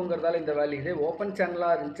பை ஃப்ளோங்கிறதால இந்த வேல்யூ. இதே ஓப்பன்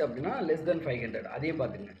சேனலாக இருந்துச்சு அப்படின்னா லெஸ் தென் 500, அதையும்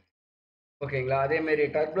பார்த்துங்க. ஓகேங்களா, அதேமாரி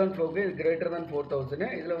டர்புலன்ட் ஃப்ளோக்கு கிரேட்டர் தென் 4000,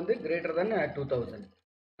 இதில் வந்து கிரேட்டர் தென் 2000.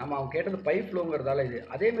 அவங்க கேட்டது பை ஃப்ளோங்கிறதால இது.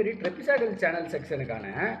 அதேமாரி ட்ரெபிசாய்டல் சேனல் செக்ஷனுக்கான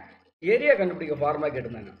ஏரியா கண்டுபிடிக்க ஃபார்முலா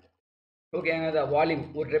கேட்டிருந்தாங்க. ஓகேங்க, அது வால்யூம்.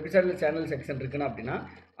 ஒரு ட்ரெபிசாய்டல் சேனல் செக்ஷன் இருக்குன்னா அப்படின்னா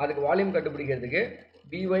அதுக்கு வால்யூம் கண்டுபிடிக்கிறதுக்கு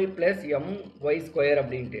by + my ஸ்கொயர்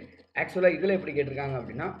அப்படின்ட்டு. ஆக்சுவலாக இதில் எப்படி கேட்டிருக்காங்க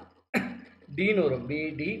அப்படின்னா டின்னு வரும்,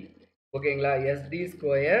 bd. ஓகேங்களா, sd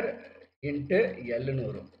ஸ்கொயர் இன்ட்டு எல்னு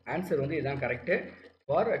வரும். ஆன்சர் வந்து இதுதான் கரெக்டு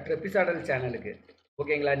ஃபார் ட்ரெபிசாய்டல் சேனலுக்கு.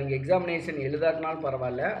 ஓகேங்களா, நீங்கள் எக்ஸாமினேஷன் எழுதாட்டினாலும்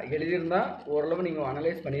பரவாயில்ல, எழுதியிருந்தால் ஓரளவு நீங்கள்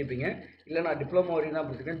அனலைஸ் பண்ணியிருப்பீங்க. இல்லை நான் டிப்ளமோ வரைக்கும் தான்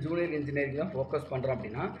படிச்சிருக்கேன், ஜூனியர் இன்ஜினியரிங் தான் ஃபோக்கஸ் பண்ணுறேன்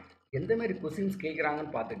அப்படின்னா எந்தமாரி கொஸ்டின்ஸ்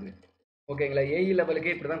கேட்குறாங்கன்னு பார்த்துக்குங்க. ஓகேங்களா, ஏஇ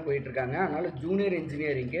லெவலுக்கே இப்படி தான் போயிட்டுருக்காங்க. அதனால் ஜூனியர்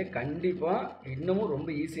இன்ஜினியரிங்கு கண்டிப்பாக இன்னமும் ரொம்ப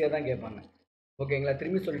ஈஸியாக தான் கேட்பாங்க. ஓகேங்களா,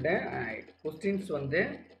 திரும்பி சொல்லிட்டேன், கொஸ்டின்ஸ் வந்து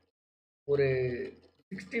ஒரு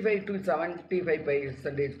 65 to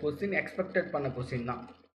 75% கொஸ்டின் எக்ஸ்பெக்டட் பண்ண கொஸ்டின் தான்.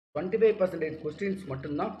 25% கொஸ்டின்ஸ்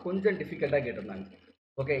மட்டும்தான் கொஞ்சம் டிஃபிகல்ட்டாக கேட்டிருந்தாங்க.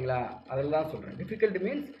 ஓகேங்களா, அதில் தான் சொல்கிறேன். டிஃபிகல்ட்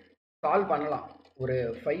மீன்ஸ் சால்வ் பண்ணலாம், ஒரு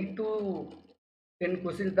 5 to 10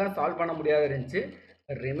 கொஸ்டின்ஸ் தான் சால்வ் பண்ண முடியாத இருந்துச்சு.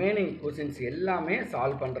 ரிமைனிங் கொஸ்டின்ஸ் எல்லாமே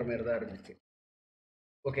சால்வ் பண்ணுற மாதிரி தான் இருந்துச்சு.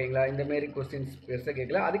 ஓகேங்களா, இந்தமாரி கொஸ்டின்ஸ் பெருசாக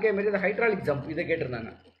கேட்கல. அதுக்கே மாரி இந்த ஹைட்ராலிக் ஜம்ப் இதை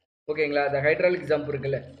கேட்டிருந்தாங்க. ஓகேங்களா, இந்த ஹைட்ராலிக் ஜம்ப்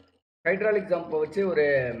இருக்குல்ல, ஹைட்ராலிக் ஜம்பை வச்சு ஒரு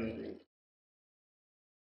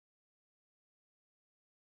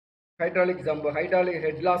ஹைட்ராலிக்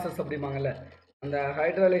ஹெட் லாசஸ் அப்படிம்பாங்கல்ல, அந்த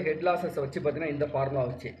ஹைட்ராலிக் ஹெட் லாசஸை வச்சு பார்த்தீங்கன்னா இந்த ஃபார்முலா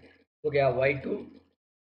வச்சு okay y2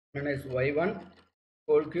 minus y1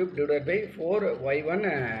 whole cube divided by 4y1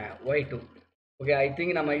 y2. Okay, I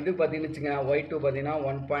think நம்ம இது பார்த்தீங்கன்னு வச்சுங்க, y2 பார்த்தீங்கன்னா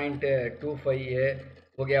 1.25,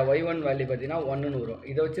 ஓகே, y1 வேல்யூ பார்த்தீங்கன்னா 1ன்னு வரும்.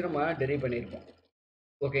 இதை வச்சு நம்ம டெரிவ் பண்ணியிருப்போம்.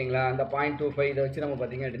 ஓகேங்களா, அந்த 0.25 இதை வச்சு நம்ம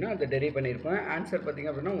பார்த்தீங்க அப்படின்னா அதை டெரிவ் பண்ணியிருப்போம். ஆன்சர்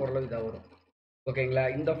பார்த்தீங்க அப்படின்னா ஓரளவு இதாக வரும். ஓகேங்களா,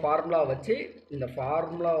 இந்த ஃபார்முலா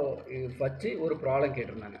வச்சு ஒரு ப்ராப்ளம்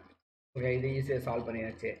கேட்டிருந்தாங்க. ஓகே, இது ஈஸியாக சால்வ்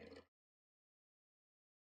பண்ணியாச்சு.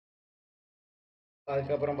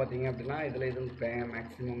 அதுக்கப்புறம் பார்த்தீங்க அப்படின்னா இதில் எதுவும்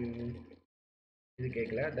மேக்ஸிமம் இது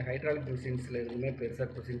கேட்கல. இந்த ஹைட்ராலிக் மிஷின்ஸில் எதுவுமே பெருசாக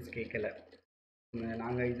கொஸ்டின்ஸ் கேட்கல.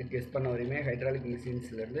 நாங்கள் இது கெஸ் பண்ண வரையுமே ஹைட்ராலிக்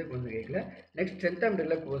மிஷின்ஸ்லேருந்து கொஞ்சம் கேட்கல. Next strength and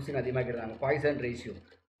relay question அதிகமாக கேட்டாங்க, பாய்சன் ரேஷியோ.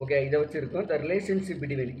 ஓகே, இதை வச்சுருக்கோம். த ரிலேஷன்ஷிப்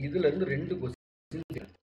பிட்வீன் இதுலேருந்து 2 கொஸ்டின்,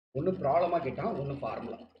 ஒன்று ப்ராப்ளமாக கேட்டால் ஒன்று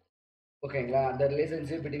ஃபார்முலா. ஓகேங்களா, the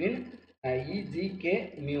relationship between இஜிகே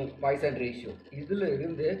mu poison ratio இதில்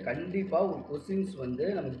இருந்து கண்டிப்பாக ஒரு கொஸ்டின்ஸ் வந்து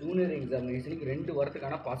நம்ம ஜூனியர் எக்ஸாமினேஷனுக்கு 2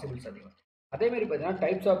 வரதுக்கான பாசிபிள்ஸ் அதிகம். அதேமாதிரி பார்த்தீங்கன்னா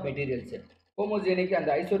types of materials ஹோமோஜெனிக்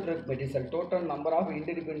and isotropic material total number of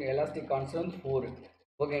independent elastic constants 4.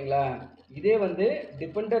 ஓகேங்களா, இதே வந்து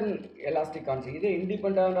டிபெண்டன்ட் எலாஸ்டிக் கான்ஸ்டன்ட் இதே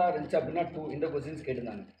இண்டிபெண்டாக இருந்துச்சு அப்படின்னா 2 இந்த கொஸ்டின்ஸ்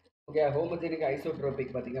கேட்டிருந்தாங்க. ஓகே, ஹோமோஜெனிக்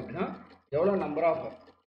ஐசோட்ரோபிக் பார்த்தீங்க அப்படின்னா எவ்வளோ நம்பர் ஆஃப்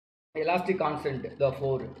எலாஸ்டிக் கான்ஸ்டன்ட் த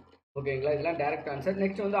 4. ஓகேங்களா, இதெல்லாம் டைரக்ட் ஆன்சர்.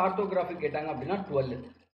 நெக்ஸ்ட் வந்து ஆர்த்தோகிராஃபிக் கேட்டாங்க அப்படின்னா 12.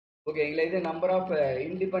 ஓகேங்களா, இது நம்பர் ஆஃப்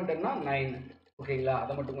இண்டிபெண்டன்ட்னா 9. ஓகேங்களா,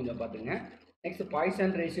 அதை மட்டும் கொஞ்சம் பார்த்துங்க. நெக்ஸ்ட்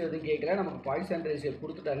பாய்சன் ரேஷியோ எதுவும் கேட்கல, நமக்கு பாய்சன் ரேஷியோ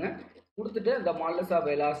கொடுத்துட்டாங்க. கொடுத்துட்டு இந்த modulus of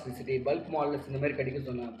elasticity bulk modulus இந்த மாதிரி கண்டுபிடிக்க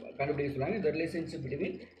சொன்னாங்க. இந்த ரிலேஷன்ஷிப்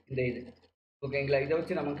பிட்வீன் இந்த இது. ஓகேங்களா, இதை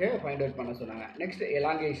வச்சு நமக்கு ஃபைண்ட் அவுட் பண்ண சொன்னாங்க. Next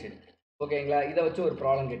elongation. ஓகேங்களா, இதை வச்சு ஒரு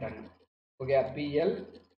ப்ராப்ளம் கேட்டாங்க. Okay, PL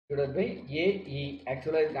divide by AE.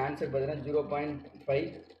 ஆக்சுவலாக இதுக்கு ஆன்சர் பார்த்தீங்கன்னா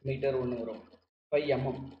 0.5 மீட்டர் ஒன்று வரும், 5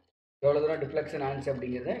 mm. எவ்வளோ தூரம் டிஃப்ளெக்ஷன் ஆன்சர்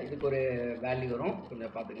அப்படிங்கிறத இதுக்கு ஒரு வேல்யூ வரும்,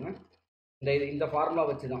 கொஞ்சம் பார்த்துக்கங்க. இந்த ஃபார்முலா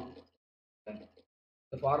வச்சு தான்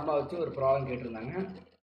இந்த ஃபார்முலா வச்சு ஒரு ப்ராப்ளம் கேட்டிருந்தாங்க.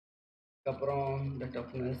 அதுக்கப்புறம் இந்த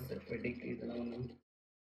டஃப்னஸ் ஃபெட்டிக் இதெல்லாம் ஒன்றும்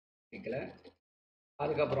கேட்கல.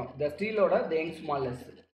 அதுக்கப்புறம் இந்த ஸ்டீலோட த யங் ஸ்மால்லஸ்.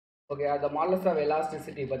 ஓகே, அந்த மாடலஸ் ஆஃப்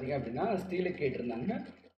எலாஸ்டிசிட்டி பார்த்தீங்க அப்படின்னா ஸ்டீலுக்கு கேட்டிருந்தாங்க.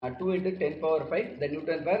 2 × 10⁵ த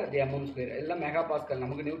நியூட்டன் பெர் தி mm ஸ்கொயர். எல்லாம் மெகா பாஸ்கல்,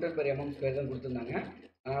 நமக்கு நியூட்டன் பெர் mm ஸ்கொயர் தான் கொடுத்துருந்தாங்க,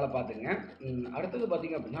 அதனால் பார்த்துங்க. அடுத்தது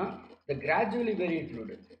பார்த்தீங்க அப்படின்னா த கிராஜுவலி வேரியட்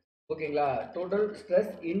ஃப்ளூயிட். ஓகேங்களா, டோட்டல்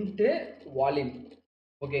ஸ்ட்ரெஸ் இன்ட்டு வால்யூம்.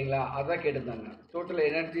 ஓகேங்களா, அதான் கேட்டிருந்தாங்க. டோட்டல்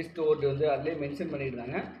எனர்ஜி ஸ்டோர்டு வந்து அதிலே மென்ஷன்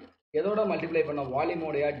பண்ணியிருந்தாங்க. எதோட மல்டிப்ளை பண்ண,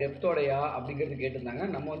 வால்யூமோடையா டெப்த்தோடையா அப்படிங்கிறது கேட்டிருந்தாங்க.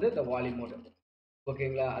 நம்ம வந்து இந்த வால்யூமோட.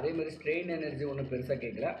 ஓகேங்களா, அதே மாதிரி ஸ்ட்ரெயின் எனர்ஜி ஒன்றும் பெருசாக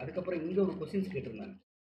கேட்கல. அதுக்கப்புறம் இங்கே ஒரு கொஸ்டின்ஸ் கேட்டிருந்தாங்க.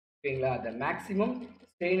 ஓகேங்களா, the maximum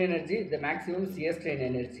strain energy, the maximum shear strain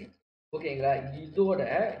energy. ஓகேங்களா, இதோட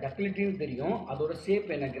டக்டிலிட்டியும் தெரியும், அதோட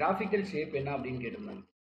ஷேப் என்ன, கிராஃபிக்கல் ஷேப் என்ன அப்படின்னு கேட்டிருந்தாங்க.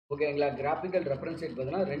 ஓகேங்களா, கிராஃபிக்கல் ரெஃபரன்ஸ் ஷேப்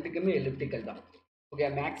பார்த்தீங்கன்னா ரெண்டுக்குமே எலிப்டிக்கல் தான். ஓகே,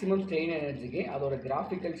 மேக்ஸிமம் ஸ்ட்ரெயின் எனர்ஜிக்கு அதோட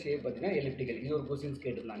கிராஃபிக்கல் ஷேப் பார்த்தீங்கன்னா எலிப்டிக்கல். இது ஒரு கொஸ்டின்ஸ்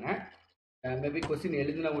கேட்டிருந்தாங்க. மேபி கொஸ்டின்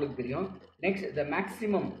எழுதுனவங்களுக்கு தெரியும். Next the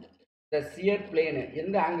maximum the shear plane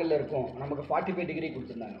எந்த ஆங்கிளில் இருக்கும், நமக்கு 45 டிகிரி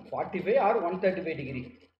கொடுத்துருந்தாங்க. 45 ஆர் 135 டிகிரி.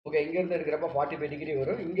 ஓகே, இங்கேருந்து இருக்கிறப்ப 45 டிகிரி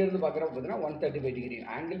வரும், இங்கேருந்து பார்க்குறப்ப பார்த்தீங்கன்னா 135 degree.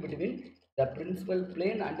 Angle between the principal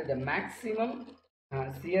plane and the maximum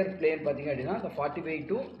shear plane பார்த்தீங்க அப்படின்னா த 45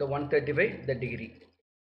 to the 135 த டிகிரி.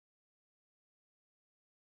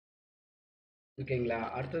 ஓகேங்களா,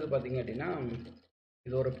 அடுத்தது பார்த்தீங்க அப்படின்னா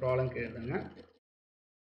இது ஒரு ப்ராப்ளம் கேட்குறாங்க.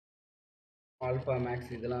 ஆல்ஃபா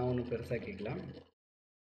மேக்ஸ் இதெல்லாம் ஒன்றும் பெருசாக கேட்கலாம்.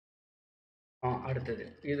 அடுத்தது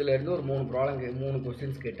இதில் இருந்து ஒரு 3 ப்ராப்ளம் 3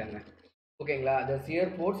 கொஸ்டின்ஸ் கேட்டாங்க. ஓகேங்களா, த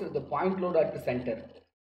shear force the point load at centre.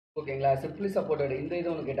 ஓகேங்களா, சிம்பிளி சப்போர்ட்டட் இந்த இது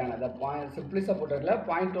ஒன்று கேட்டாங்க. த சிம்பிளி சப்போர்ட்டடில்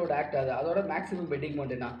பாயிண்ட் லோட் ஆக்ட் ஆகுது, அதோட மேக்ஸிமம் பெண்டிங்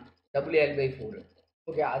மொமெண்ட் என்ன, WL/4.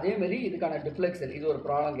 ஓகே, அதேமாதிரி இதுக்கான டிஃப்ளெக்ஷன் இது ஒரு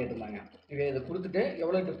ப்ராப்ளம் கேட்டிருந்தாங்க. ஓகே, இதை கொடுத்துட்டு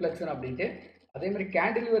எவ்வளோ டிஃப்ளெக்ஷன் அப்படின்ட்டு, அதேமாதிரி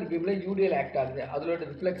கேண்டிலிவர் பீமில் யூடிஎல் ஆக்ட் ஆகுது, அதோட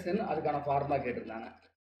டிஃப்ளெக்ஷன் அதுக்கான ஃபார்முலா கேட்டிருந்தாங்க.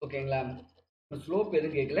 ஓகேங்களா, ஸ்லோப்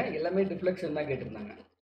எதுவும் கேட்கல, எல்லாமே டிஃப்ளெக்ஷன் தான் கேட்டிருந்தாங்க.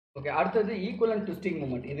 ஓகே, அடுத்தது ஈக்குவலன்ட் ட்விஸ்டிங்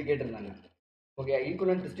மூமெண்ட் இது கேட்டிருந்தாங்க. ஓகே,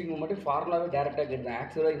 ஈக்குவலன்ட் ட்விஸ்டிங் மூமெண்ட் ஃபார்முலாவே டேரெக்டாக கேட்டிருந்தாங்க.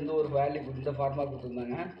 ஆக்சுவலாக இந்த ஒரு வேல்யூ இந்த ஃபார்முலா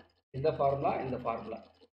கொடுத்துருந்தாங்க, இந்த ஃபார்முலா.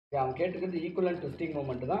 ஓகே, அவங்க கேட்டுக்கிறது ஈக்குவலன்ட் ட்விஸ்டிங்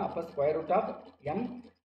மூமெண்ட் தான். அப்போ square root of M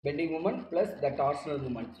bending moment plus the torsional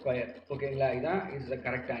moment square. ஓகேங்களா, இதுதான் இஸ் த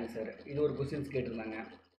கரெக்ட் ஆன்சர். இது ஒரு கொஸ்டின்ஸ் கேட்டிருந்தாங்க.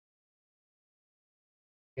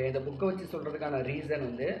 ஓகே, இந்த புக்கை வச்சு சொல்கிறதுக்கான ரீசன்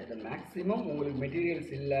வந்து இந்த மேக்ஸிமம் உங்களுக்கு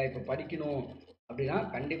மெட்டீரியல்ஸ் இல்லை இப்போ படிக்கணும் அப்படின்னா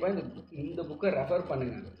கண்டிப்பாக இந்த புக்கை ரெஃபர்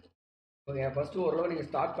பண்ணுங்கள். ஓகே, ஃபஸ்ட்டு ஓரளவு நீங்கள்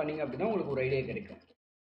ஸ்டார்ட் பண்ணிங்க அப்படின்னா உங்களுக்கு ஒரு ஐடியா கிடைக்கும்.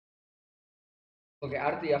 ஓகே,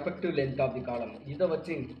 அடுத்து எஃபெக்டிவ் லென்த் ஆஃப் தி காலம் இதை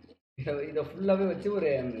வச்சு இதை ஃபுல்லாகவே வச்சு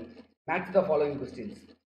ஒரு match the following questions.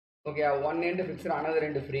 Okay, one end fixed another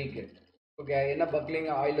end ஃப்ரீக்கு. Okay, என்ன பக்லிங்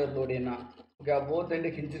ஆயிலர் லோடு என்ன. ஓகே, போத் எண்டு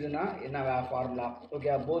ஹிஞ்சுடுனா என்ன ஃபார்முலா.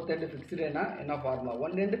 ஓகே, போத் எண்டு ஃபிக்ஸ்டுனா என்ன formula.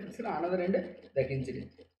 One end fixed another end த ஹிஞ்சுடு.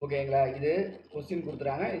 ஓகேங்களா, இது கொஸ்டின்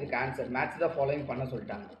கொடுத்துறாங்க, இதுக்கு ஆன்சர் மேட்ச் த ஃபாலோவிங் பண்ண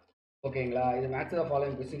சொல்லிட்டாங்க. ஓகேங்களா, இது மேட்ச் த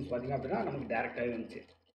ஃபாலோவிங் கொஸ்டின்ஸ் பார்த்தீங்க அப்படின்னா நமக்கு டேரெக்டாகவே வந்துச்சு.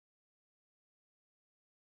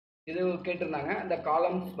 இது கேட்டிருந்தாங்க, இந்த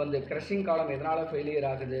காலம்ஸ் வந்து க்ரஷிங் காலம் எதனால் ஃபெயிலியர்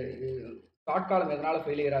ஆகுது, ஷார்ட் காலம் எதனால்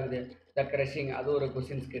ஃபெயிலியர் ஆகுது, த க்ரஷிங் அது ஒரு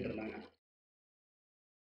கொஸ்டின்ஸ் கேட்டிருந்தாங்க.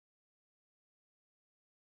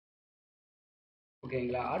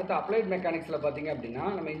 ஓகேங்களா, அடுத்து அப்ளைட் மெக்கானிக்ஸில் பார்த்தீங்க அப்படின்னா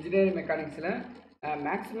நம்ம இன்ஜினியரிங் மெக்கானிக்ஸில்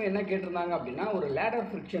மேக்ஸிமம் என்ன கேட்டிருந்தாங்க அப்படின்னா ஒரு லேடர்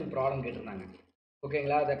ஃப்ரிக்ஷன் ப்ராப்ளம் கேட்டிருந்தாங்க.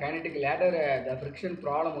 ஓகேங்களா, த கைனடிக் லேடர் த ஃப்ரிக்ஷன்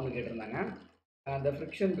ப்ராப்ளம் ஒன்று கேட்டிருந்தாங்க. அந்த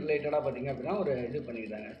ஃப்ரிக்ஷன் ரிலேட்டடாக பார்த்தீங்க அப்படின்னா ஒரு இது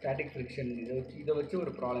பண்ணியிருந்தாங்க, ஸ்டாட்டிக் ஃப்ரிக்ஷன் இதை வச்சு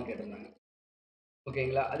ஒரு ப்ராப்ளம் கேட்டிருந்தாங்க.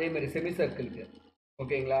 ஓகேங்களா, அதேமாதிரி செமி சர்க்கிளுக்கு.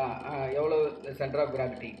 ஓகேங்களா, எவ்வளோ சென்டர் ஆஃப்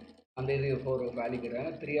கிராவிட்டி அந்த இது 4 வேல்யூ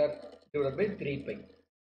கேட்குறாங்க. 3r/3π.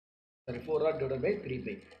 Sorry,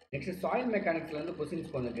 4r/3π. Next soil மெக்கானிக்ஸ்லேருந்து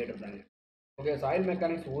questions கொஞ்சம் கேட்டிருந்தாங்க. ஓகே, சாயில்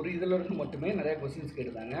மெக்கானிக்ஸ் ஒரு இதில் இருந்து மட்டுமே நிறைய கொஸ்டின்ஸ்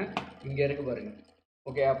கேட்டிருந்தாங்க. இங்கே இருக்கு பாருங்க.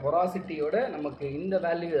 ஓகே, பொராசிட்டியோட நமக்கு இந்த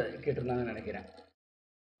வேல்யூ கேட்டிருந்தாங்கன்னு நினைக்கிறேன்.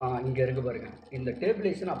 இங்கே இருக்கு பாருங்க. இந்த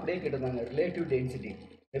டேபிளேஷன் அப்படியே கேட்டிருந்தாங்க. ரிலேட்டிவ் டென்சிட்டி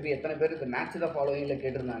மேபி எத்தனை பேர் இந்த மேட்ச் த ஃபாலோயிங்கில்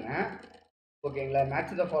கேட்டிருந்தாங்க. ஓகேங்களா,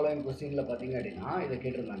 மேட்ச் த ஃபாலோயிங் கொஸ்டினில் பார்த்தீங்க அப்படின்னா இதை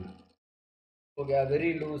கேட்டிருந்தாங்க. Okay,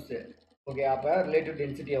 very loose. ஓகே, அப்போ ரிலேட்டிவ்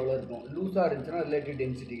டென்சிட்டி எவ்வளோ இருக்கும்? லூஸாக இருந்துச்சுன்னா ரிலேட்டிவ்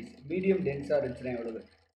டென்சிட்டிஸ், மீடியம் டென்ஸாக இருந்துச்சுன்னா எவ்வளவு,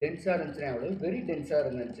 டென்ஸாக இருந்துச்சுன்னா எவ்வளவு, வெரி டென்ஸாக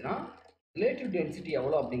இருந்துச்சுன்னா ரிலேட்டிவ் டென்சிட்டி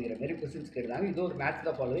எவ்வளோ அப்படிங்கிற மாதிரி கொஸ்டின்ஸ் கேட்டிருந்தாங்க. இது ஒரு மேட்ச்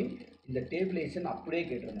த ஃபாலோயிங். இந்த டேபிளேஷன் அப்படியே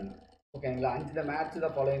கேட்டிருந்தாங்க. ஓகேங்களா, 5 த மேட்ச் த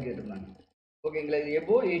ஃபாலோயிங் கேட்டிருந்தாங்க. ஓகேங்களா, இது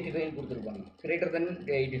எபோ 85 கொடுத்துருப்பாங்க, கிரேட்டர் தென்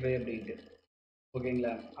 85 அப்படின்ட்டு.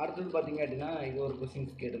 ஓகேங்களா, அடுத்தது பார்த்தீங்க அப்படின்னா இது ஒரு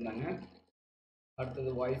கொஸ்டின்ஸ் கேட்டிருந்தாங்க. அடுத்தது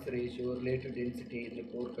வாய்ஸ் ரேஷியோ, ரிலேட்டிவ் டென்சிட்டி, இந்த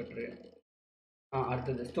கோர் கட்ரு.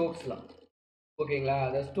 அடுத்தது ஸ்டோக்ஸ் லா. ஓகேங்களா,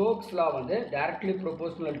 அந்த ஸ்டோக்ஸ் லா வந்து டைரக்ட்லி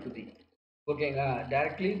ப்ரொபோஷனல் டு தி, ஓகேங்களா,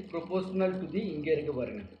 டைரக்ட்லி ப்ரொபோஷனல் டு தி இங்கே இருக்கு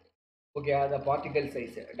பாருங்க. ஓகே, அந்த particle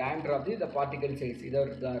size, diameter of the the particle size இதை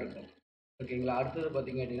தான் இருக்கும். ஓகேங்களா, அடுத்தது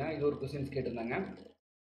பார்த்தீங்க அப்படின்னா இது ஒரு கொஸ்டின்ஸ் கேட்டிருந்தாங்க.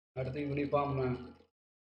 அடுத்து யூனிஃபார்ம்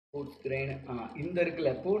கோர்ஸ் கிரெயின், இந்த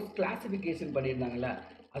இருக்குல்ல கோர்ஸ் கிளாசிஃபிகேஷன் பண்ணியிருந்தாங்கல்ல,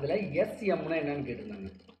 அதில் எஸ்எம்னா என்னன்னு கேட்டிருந்தாங்க.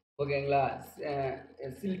 ஓகேங்களா,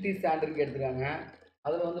 சில்ட்டி சாண்டுன்னு எடுத்துருக்காங்க.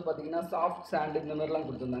 அதில் வந்து பார்த்தீங்கன்னா சாஃப்ட் சாண்டு இந்த மாதிரிலாம்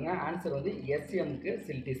கொடுத்துருந்தாங்க. ஆன்சர் வந்து எஸ்எம்க்கு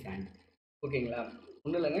சில்ட்டி சாண்ட். ஓகேங்களா,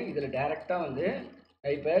 ஒன்றும் இல்லைங்க, இதில் டேரெக்டாக வந்து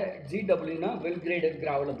இப்போ ஜிடபிள்யூனா வெல் கிரேடட்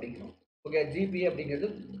கிராவல் அப்படிங்கிறோம். ஓகே, ஜிபி அப்படிங்கிறது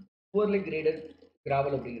புவர்லி கிரேடட்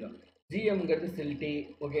கிராவல் அப்படிங்கிறோம். ஜிஎம்ங்கிறது சில்ட்டி.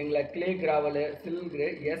 ஓகேங்களா, கிளே கிராவலு, சில்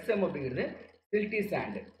கிரேட். எஸ்எம் அப்படிங்கிறது சில்ட்டி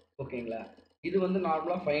சாண்டு. ஓகேங்களா, இது வந்து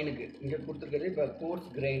நார்மலாக ஃபைனுக்கு இங்கே கொடுத்துருக்கிறது. இப்போ கோர்ஸ்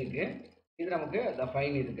கிரெயினுக்கு இது நமக்கு அந்த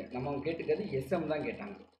ஃபைன் இருக்குது. நம்ம கேட்டுக்கிறது எஸ்எம் தான்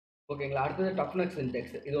கேட்டாங்க. ஓகேங்களா, அடுத்தது டஃப்னஸ்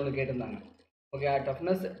இன்டெக்ஸ், இது ஒன்று கேட்டிருந்தாங்க. ஓகே,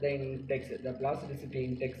 டஃப்னஸ் த இன்டெக்ஸ், த பிளாஸ்டிசிட்டி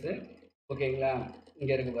இன்டெக்ஸு. ஓகேங்களா,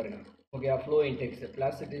 இங்கே இருக்குது பாருங்கள். Okay, flow index,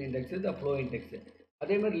 plasticity இன்டெக்ஸு, the flow இன்டெக்ஸு.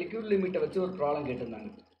 அதே மாதிரி லிக்விட் லிமிட்டை வச்சு ஒரு ப்ராப்ளம் கேட்டிருந்தாங்க.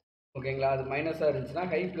 ஓகேங்களா, அது மைனஸாக இருந்துச்சுன்னா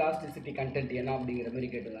ஹை பிளாஸ்டிசிட்டி கண்டென்ட் என்ன அப்படிங்கிற மாதிரி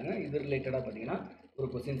கேட்டிருந்தாங்க. இது ரிலேட்டடாக பார்த்தீங்கன்னா ஒரு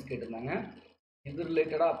கொஸ்டின்ஸ் கேட்டிருந்தாங்க. இது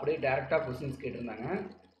ரிலேட்டடாக அப்படியே டேரெக்டாக கொஸ்டின்ஸ் கேட்டிருந்தாங்க.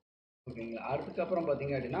 ஓகேங்களா, அதுக்கப்புறம்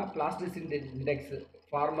பார்த்தீங்க அப்படின்னா பிளாஸ்டிசிட்டி இன்டெக்ஸ்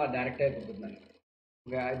ஃபார்முலா டேரெக்டாக கொடுத்துருந்தாங்க.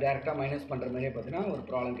 ஓகே, டேரெக்டாக மைனஸ் பண்ணுற மாதிரியே பார்த்தீங்கன்னா ஒரு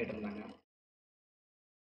ப்ராப்ளம் கேட்டிருந்தாங்க.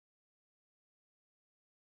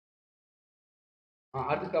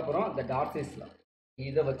 அதுக்கப்புறம் இந்த டார்சிஸ் லா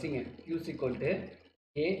இதை வச்சுங்க. கியூஸ் equal to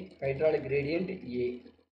A hydraulic gradient ஏ.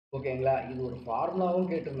 ஓகேங்களா, இது ஒரு ஃபார்முலாவும்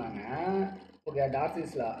கேட்டிருந்தாங்க. ஓகே,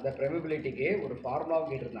 டார்சிஸ் லா இந்த பெர்மிபிலிட்டிக்கு ஒரு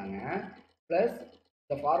ஃபார்முலாவும் கேட்டிருந்தாங்க. ப்ளஸ்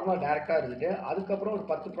இந்த ஃபார்முலா டேரெக்டாக இருந்துட்டு அதுக்கப்புறம் ஒரு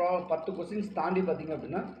 10 கொஸ்டின்ஸ் தாண்டி பார்த்தீங்க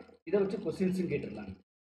அப்படின்னா இதை வச்சு கொஸ்டின்ஸும் கேட்டிருந்தாங்க.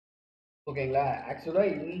 ஓகேங்களா,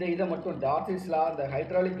 ஆக்சுவலாக இந்த இதை மட்டும் டார்சிஸ் லா இந்த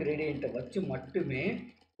ஹைட்ராலிக் கிரேடியன்ட்டை வச்சு மட்டுமே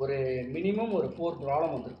ஒரு மினிமம் ஒரு 4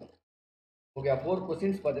 ப்ராப்ளம் வந்திருக்கும். ஓகே, 4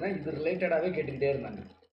 கொஸ்டின்ஸ் பார்த்தீங்கன்னா இது ரிலேட்டடாகவே கேட்டுக்கிட்டே இருந்தாங்க.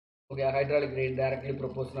 Okay, hydraulic rate directly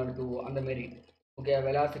proportional to அந்த மாதிரி. Okay,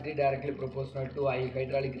 velocity directly proportional to I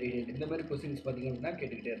hydraulic radiant இந்த மாதிரி கொஸ்டின்ஸ் பார்த்தீங்க அப்படின்னா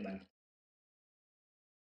கேட்டுக்கிட்டே இருந்தாங்க.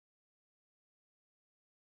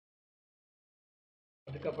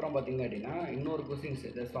 அதுக்கப்புறம் பார்த்தீங்க அப்படின்னா இன்னொரு கொஸ்டின்ஸ்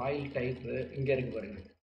இந்த சாயில் டைப்பு இங்கே இருக்கு பாருங்க.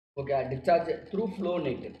 Okay, discharge through flow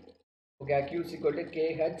net. Okay, கியூஸ் equal to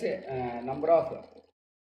KH number of,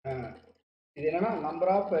 இது என்னன்னா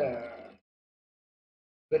நம்பர் ஆஃப்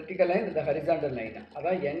வெர்டிக்கல் லைன் இந்த ஹரிசாண்டல் லைன்,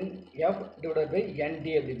 அதான் என்எஃப் டிவைட் பை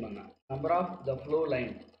என்டி அப்படிம்பாங்க. Number of the flow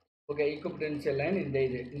line. Okay, ஈக்குவபொட்டன்ஷியல் line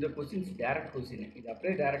இந்த கொஸ்டின்ஸ் டேரக்ட் கொஸ்டின். இது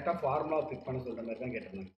அப்படியே டேரெக்டாக ஃபார்முலா பிக் பண்ண சொல்கிற மாதிரி தான்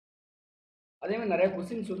கேட்டிருந்தாங்க. அதே மாதிரி நிறைய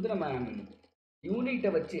கொஸ்டின்ஸ் வந்து நம்ம யூனிட்டை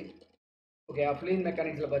வச்சு, ஓகே, ஃப்ளூயிட்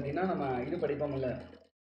மெக்கானிக்ஸில் பார்த்தீங்கன்னா நம்ம இது படிப்போம்ல,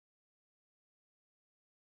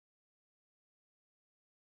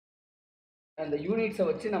 அந்த யூனிட்ஸை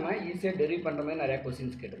வச்சு நம்ம ஈஸியாக டெரிவ் பண்ணுற மாதிரி நிறையா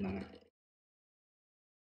கொஸ்டின்ஸ் கேட்டிருந்தாங்க.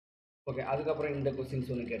 ஓகே, அதுக்கப்புறம் இந்த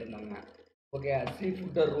கொஸ்டின்ஸ் ஒன்று கேட்டிருந்தாங்க. ஓகே, சீ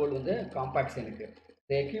ஃபுட்டர் ரோல் வந்து காம்பாக்ஷனுக்கு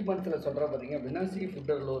இந்த எக்யூப்மெண்ட்ஸில் சொல்கிற பார்த்தீங்க அப்படின்னா சீ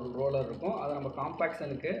ஃபுட்டர் ரோலர் இருக்கும். அதை நம்ம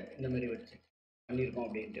காம்பாக்ஷனுக்கு இந்த மாதிரி வச்சு பண்ணியிருக்கோம்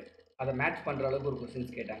அப்படின்ட்டு அதை மேட்ச் பண்ணுற அளவுக்கு ஒரு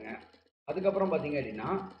கொஸ்டின்ஸ் கேட்டாங்க. அதுக்கப்புறம் பார்த்தீங்க அப்படின்னா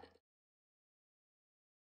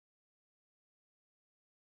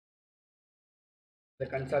இந்த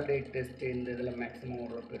கன்சால்டேட் டெஸ்ட் இந்த இதில் மேக்ஸிமம்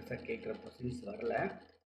ஒரு பெருசாக கேட்குற கொஸ்டின்ஸ் வரல.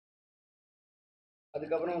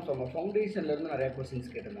 அதுக்கப்புறம் நம்ம ஃபவுண்டேஷன்லேருந்து நிறையா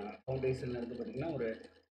கொஸ்டின்ஸ் கேட்டிருந்தாங்க. ஃபவுண்டேஷன்லேருந்து பார்த்தீங்கன்னா ஒரு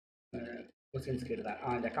கொஸ்டின்ஸ்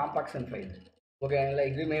கேட்டிருந்தாங்க. இந்த காம்பாக்ஷன் ஃபைல். ஓகே, அதில்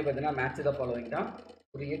இதுவுமே பார்த்தீங்கன்னா மேட்ச் த ஃபாலோவிங் தான்.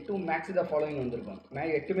 ஒரு 8 மேட்ச் த ஃபாலோவிங் வந்திருக்கும்.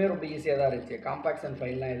 8மே ரொம்ப ஈஸியாக தான் இருந்துச்சு. காம்பாக்ஷன்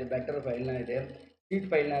ஃபைல்னால் இது, பெட்டர் ஃபைல்னால் இது, சீட்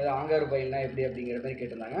ஃபைல்னால் இது, ஆங்கர் ஃபைல்னால் எப்படி அப்படிங்கிற மாதிரி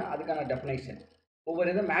கேட்டிருந்தாங்க. அதுக்கான டெஃபினேஷன்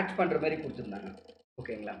ஒவ்வொரு இதை மேட்ச் பண்ணுற மாதிரி கொடுத்துருந்தாங்க.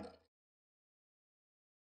 ஓகேங்களா,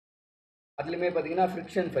 அதுலேயுமே பார்த்தீங்கன்னா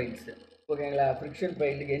ஃப்ரிக்ஷன் ஃபைல்ஸ். ஓகேங்களா, ஃப்ரிக்ஷன்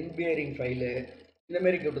ஃபைலு, என்பியரிங் ஃபைலு இந்த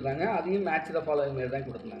மாதிரி கொடுத்துருந்தாங்க. அதையும் மேட்ச் த ஃபாலோவிங் மாதிரி தான்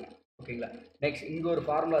கொடுத்துருந்தாங்க. ஓகேங்களா, நெக்ஸ்ட் இங்கே ஒரு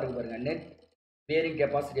ஃபார்முலா இருக்குது பாருங்கள். Net bearing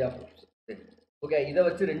capacity of okay, இதை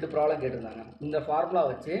வச்சு 2 ப்ராப்ளம் கேட்டிருந்தாங்க. இந்த ஃபார்முலா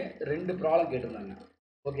வச்சு 2 ப்ராப்ளம் கேட்டிருந்தாங்க.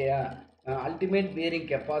 ஓகேயா, ultimate bearing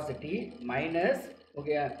capacity minus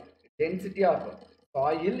okay density of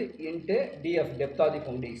soil into DF depth of the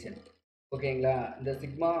foundation. ஓகேங்களா, இந்த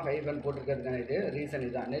சிக்மா ஹைஃபன் போட்டிருக்கிறதுக்கான இது ரீசன்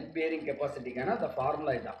இதுதான். நெட் பியரிங் கெப்பாசிட்டிக்கான அந்த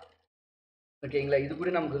ஃபார்முலா இதுதான். ஓகேங்களா, இது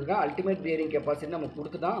கூட நமக்கு இருக்கா அல்டிமேட் பியரிங் கெப்பாசிட்டி நமக்கு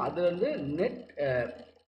கொடுத்துட்டான். அது வந்து நெட்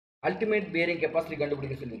அல்டிமேட் பியரிங் கெப்பாசிட்டி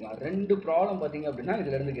கண்டுபிடிக்க சொல்லியிருக்கான். 2 ப்ராப்ளம் பார்த்தீங்க அப்படின்னா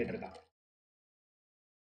இதுல இருந்து கேட்டிருக்கான்.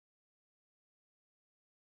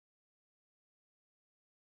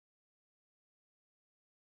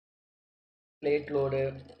 பிளேட் லோடு,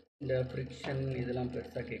 இந்த ஃப்ரிக்ஷன் இதெல்லாம்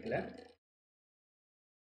பெருசாக கேட்கல.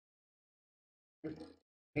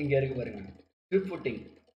 இங்கே இருக்கு பாருங்க, ஸ்ட்ரிப் ஃபுட்டிங்.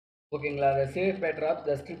 ஓகேங்களா, அந்த safe batter of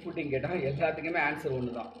the strip footing கேட்டால் எல்லாத்துக்குமே ஆன்சர்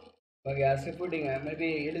ஒன்று தான். ஓகே, ஸ்ட்ரிப் ஃபுட்டிங் மேபி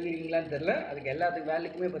எழுதுவீங்களான்னு தெரில. அதுக்கு எல்லாத்துக்கும்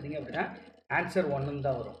வேலைக்குமே பார்த்தீங்க அப்படின்னா ஆன்சர் ஒன்றுன்னு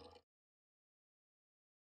தான் வரும்.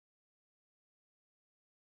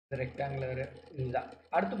 ரெக்டாங்குலர் இதுதான்.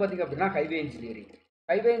 அடுத்து பார்த்தீங்க அப்படின்னா ஹைவே இன்ஜினியரிங்.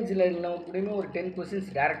 ஹைவே இன்ஜினியரிங்கில் கூடயுமே ஒரு 10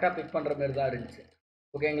 கொஸ்டின்ஸ் டேரெக்டாக பிக் பண்ணுற மாதிரி தான் இருந்துச்சு.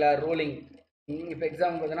 ஓகேங்களா, ரோலிங். இப்போ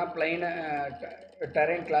எக்ஸாம்பிள் பார்த்தீங்கன்னா பிளைன்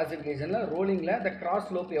டெரைன் கிளாசிஃபிகேஷனில் ரோலிங்கில் இந்த கிராஸ்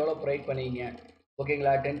ஸ்லோப் எவ்வளோ ப்ரொவைட் பண்ணுவீங்க.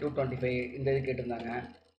 ஓகேங்களா, 10 to 25 இந்த இது கேட்டிருந்தாங்க.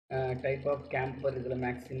 டைப் ஆஃப் கேம்பர் இதில்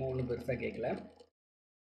மேக்ஸிமம் ஒன்றும் பெருசாக கேட்கல.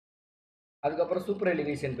 அதுக்கப்புறம் சூப்பர்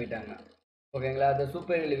எலிவேஷன் போயிட்டாங்க. ஓகேங்களா, அந்த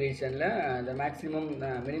சூப்பர் எலிவேஷனில் இந்த மேக்ஸிமம்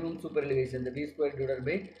மினிமம் சூப்பர் எலிவேஷன் இந்த b² டிவைடட்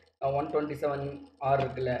பை 127 ஆர்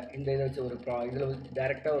இருக்குல்ல, இந்த இதை வச்சு ஒரு இதில் வச்சு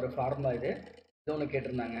டேரெக்டாக ஒரு ஃபார்முலா இது ஒன்று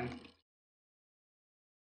கேட்டிருந்தாங்க.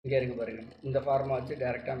 இங்கே இருக்கு பாருங்க, இந்த ஃபார்முலா வச்சு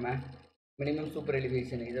டேரெக்டாக மினிமம் சூப்பர்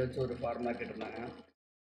எலிவேஷன் இதை வச்சு ஒரு ஃபார்முலா கேட்டிருந்தாங்க.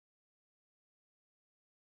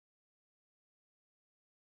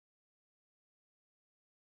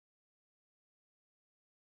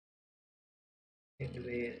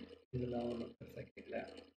 இதெல்லாம் ஒன்றும் பெருசாக கேட்கல.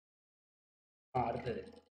 அடுத்தது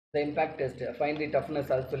இந்த impact test find the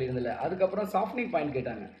toughness அது சொல்லியிருந்தில்ல. அதுக்கப்புறம் சாஃப்ட்னிங் பாயிண்ட்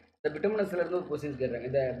கேட்டாங்க. இந்த பிட்டம்னஸ்லேருந்து ஒரு கொஸ்டின்ஸ் கேட்டாங்க.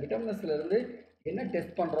 இந்த பிட்டம்னஸ்லேருந்து என்ன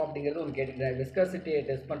டெஸ்ட் பண்ணுறோம் அப்படிங்கிறது ஒன்று கேட்டுக்கிறேன். விஸ்காசிட்டியை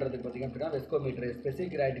டெஸ்ட் பண்ணுறதுக்கு பார்த்திங்க அப்படின்னா வெஸ்கோமீட்ரு,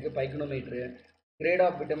 specific கிராய்டுக்கு பைக்னோமீட்ரு, great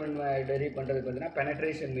of vitamin Terry பண்ணுறதுக்கு பார்த்தீங்கன்னா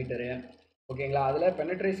பெனட்ரேஷன் மீட்டரு. ஓகேங்களா, அதில்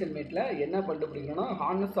பெனட்ரேஷன் மீட்டில் என்ன கண்டுபிடிக்கணும்னா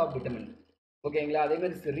ஹார்னஸ் ஆஃப் விட்டமின். ஓகேங்களா,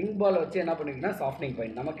 அதேமாதிரி ரிங் பால் வச்சு என்ன பண்ணிங்கன்னா சாஃப்ட்னிங்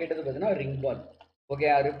பாயிண்ட். நம்ம கேட்டது பார்த்தீங்கன்னா ring ball. Okay,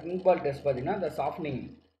 ring ball test பார்த்தீங்கன்னா இந்த சாஃப்ட்னிங்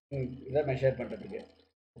இதை மெஷர் பண்ணுறதுக்கு.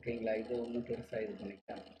 ஓகேங்களா, இது ஒன்றும் பெருசாக இது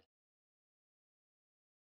பண்ணிக்கிட்டாங்க.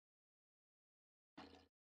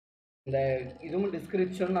 இந்த இதுவும்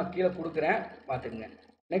டிஸ்கிரிப்ஷன் நான் கீழே கொடுக்குறேன், பார்த்துக்குங்க.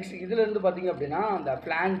 நெக்ஸ்ட் இதுலேருந்து பார்த்தீங்க அப்படின்னா அந்த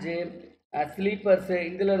ஃப்ளான்ஜு ஸ்லீப்பர்ஸு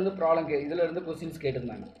இதுலேருந்து இதுலேருந்து கொஸ்டின்ஸ்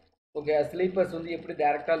கேட்டிருந்தாங்க. ஓகே, ஸ்லீப்பர்ஸ் வந்து எப்படி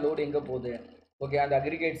டேரெக்டாக லோடு எங்கே போகுது. ஓகே, அந்த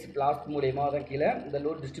அக்ரிகேட்ஸ் பிளாஸ்ட் மூலியமாக தான் கீழே இந்த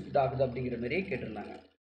லோட் டிஸ்ட்ரிபியூட் ஆகுது அப்படிங்கிற மாதிரி கேட்டிருந்தாங்க.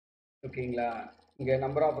 ஓகேங்களா, இங்கே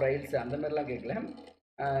நம்பர் ஆஃப் ரைல்ஸ் அந்த மாதிரிலாம் கேட்கல.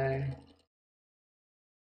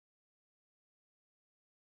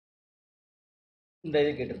 இந்த இது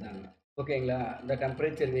கேட்டிருந்தாங்க. ஓகேங்களா, இந்த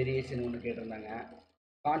டெம்பரேச்சர் வேரியேஷன் ஒன்று கேட்டிருந்தாங்க.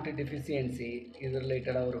 கான்ட்ரி டிஃபிஷியன்சி இது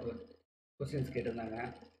ரிலேட்டடாக ஒரு கொஸ்டின்ஸ் கேட்டிருந்தாங்க.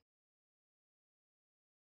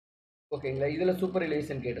 ஓகேங்களா, இதில் சூப்பர்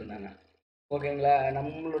எலிவேஷன் கேட்டிருந்தாங்க. ஓகேங்களா,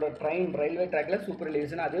 நம்மளோட ரயில்வே ட்ராக்கில் சூப்பர்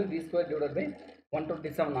எலிவேஷன் அது v² டிவைடட் பை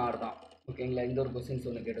 127 ஆர் தான். ஓகேங்களா, இந்த ஒரு கொஸ்டின்ஸ்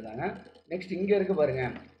ஒன்று கேட்டிருந்தாங்க. நெக்ஸ்ட் இங்கே இருக்குது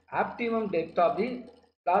பாருங்கள், optimum depth of the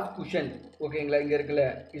class cushion. ஓகேங்களா, இங்கே இருக்குல்ல,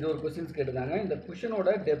 இது ஒரு கொஸ்டின்ஸ் கேட்டிருந்தாங்க. இந்த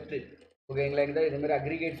குஷனோட டெப்த்து. ஓகேங்களா, இங்கே இதுமாதிரி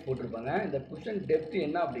அக்ரிகேட்ஸ் போட்டிருப்பாங்க. இந்த குஷன் டெப்த்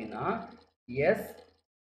என்ன அப்படின்னா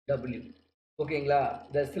SW. ஓகேங்களா,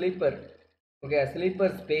 த sleeper. Okay,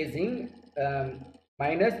 sleeper spacing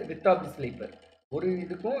minus with of the sleeper. ஒரு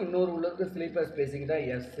இதுக்கும் இன்னொரு உள்ளதுக்கு ஸ்லீப்பர் ஸ்பேசிங் தான்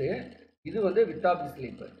எஸ்ஸு. இது வந்து with of the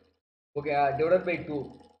sleeper. Okay, divided by 2.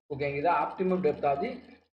 ஓகேங்க, இது optimum depth of the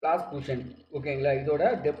class cushion. ஓகேங்களா, இதோட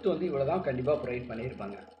டெப்த் வந்து இவ்வளோ தான் கண்டிப்பாக ப்ரொவைட்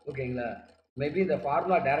பண்ணியிருப்பாங்க. ஓகேங்களா, மேபி இந்த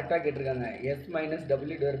ஃபார்முலா டேரெக்டாக கேட்டிருக்காங்க. S minus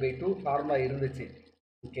W divide by 2 formula இருந்துச்சு.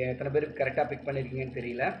 ஓகே, எத்தனை பேருக்கு கரெக்டாக பிக் பண்ணியிருக்கீங்கன்னு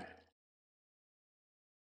தெரியல.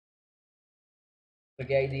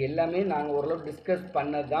 ஓகே, இது எல்லாமே நாங்கள் ஓரளவு டிஸ்கஸ்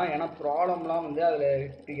பண்ணது தான். ஏன்னா ப்ராப்ளம்லாம் வந்து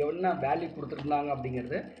அதில் என்ன வேல்யூ கொடுத்துருந்தாங்க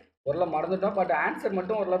அப்படிங்கிறது ஓரளவு மறந்துட்டோம். பட் ஆன்சர்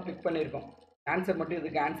மட்டும் ஓரளவு பிக் பண்ணியிருக்கோம். ஆன்சர் மட்டும்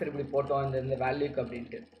இதுக்கு ஆன்சர் இப்படி போட்டோம் இந்த வேல்யூக்கு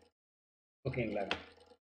அப்படின்ட்டு. ஓகேங்களா,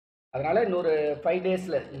 அதனால் இன்னொரு 5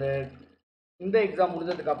 டேஸில் இந்த எக்ஸாம்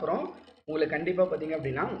முடிஞ்சதுக்கப்புறம் உங்களுக்கு கண்டிப்பாக பார்த்தீங்க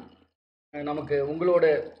அப்படின்னா நமக்கு உங்களோட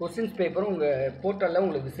கொஸ்டின்ஸ் பேப்பரும் உங்கள் போர்ட்டலில்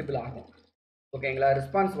உங்களுக்கு விசிபிள் ஆகும். ஓகேங்களா,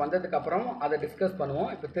 ரெஸ்பான்ஸ் வந்ததுக்கப்புறம் அதை டிஸ்கஸ்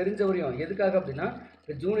பண்ணுவோம். இப்போ தெரிஞ்சவரையும் எதுக்காக அப்படின்னா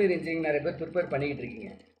இப்போ ஜூனியர் இன்ஜினியரிங் நிறைய பேர் ப்ரிப்பேர் பண்ணிக்கிட்டு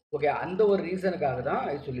இருக்கீங்க. ஓகே, அந்த ஒரு ரீசனுக்காக தான்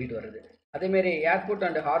இது சொல்லிட்டு வருது. அதேமாரி ஏர்போர்ட்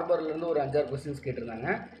அண்ட் ஹார்பர்லேருந்து ஒரு 5-6 கொஸ்டின்ஸ் கேட்டிருந்தாங்க.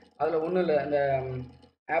 அதில் ஒன்றும் இல்லை, அந்த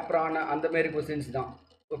ஆப்ரான் அந்தமாரி கொஸ்டின்ஸ் தான்.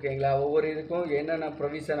 ஓகேங்களா, ஒவ்வொரு இதுக்கும் என்னென்ன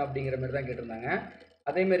ப்ரொவிஷன் அப்படிங்கிற மாதிரி தான் கேட்டிருந்தாங்க.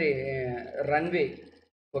 அதேமாரி ரன்வே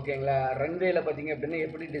ஓகேங்களா. ரன்வேல பார்த்தீங்க அப்படின்னா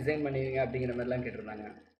எப்படி டிசைன் பண்ணுவீங்க அப்படிங்கிற மாதிரிலாம் கேட்டிருந்தாங்க.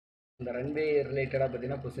 இந்த ரன்வே ரிலேட்டடாக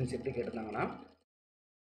பார்த்தீங்கன்னா கொஸ்டின்ஸ் எப்படி கேட்டிருந்தாங்கன்னா,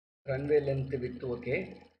 ரன்வே லென்த் வித் ஓகே.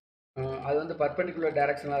 அது வந்து பர்பெண்டிகுலர்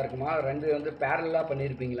டைரக்ஷனாக இருக்குமா, ரன்வே வந்து பேரலாக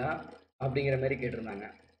பண்ணியிருப்பீங்களா அப்படிங்கிற மாதிரி கேட்டிருந்தாங்க.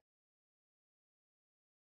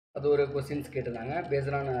 அது ஒரு கொஸ்டின்ஸ் கேட்டிருந்தாங்க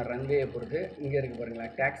பேஸ்டான ரன்வேயை பொறுத்து. இங்கே இருக்குது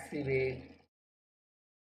பாருங்களேன், டாக்ஸி வே.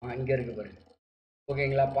 இங்கே இருக்குது பாருங்க.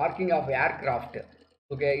 ஓகேங்களா. Parking of aircraft.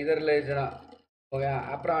 ஓகே, இது ரிலேஷனாக. ஓகே,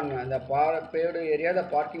 அப்புறம் அந்த பேடு ஏரியா த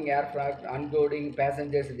பார்க்கிங் ஏர்கிராஃப்ட் அன்லோடிங்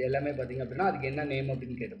பேசஞ்சர்ஸ் இது எல்லாமே பார்த்தீங்க அப்படின்னா அதுக்கு என்ன நேம்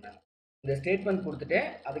அப்படின்னு கேட்டிருந்தாங்க. இந்த ஸ்டேட்மெண்ட் கொடுத்துட்டு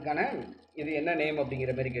அதுக்கான இது என்ன நேம்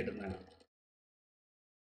அப்படிங்கிற மாதிரி கேட்டிருந்தாங்க.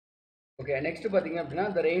 ஓகே, நெக்ஸ்ட் பார்த்தீங்க அப்படின்னா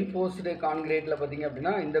இந்த ரெயின்ஃபோர்ஸ்டு கான்கிரீட்டில் பார்த்தீங்க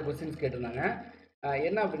அப்படின்னா இந்த கொஸ்டின்ஸ் கேட்டிருந்தாங்க.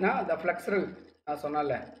 என்ன அப்படின்னா இந்த ஃப்ளெக்ஸரல் நான்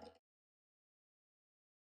சொன்னால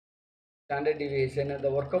ஸ்டாண்டர்ட் டிவியேஷன், இந்த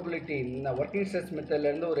ஒர்க்கபிலிட்டி, இந்த ஒர்க்கிங் ஸ்ட்ரெஸ்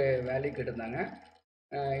மெத்தட்லேருந்து ஒரு வேல்யூ கேட்டிருந்தாங்க.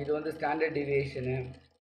 இது வந்து ஸ்டாண்டர்ட் டிவியேஷனு,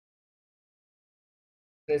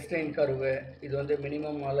 ரெஸ்ட்ரெயின் கர்வு, இது வந்து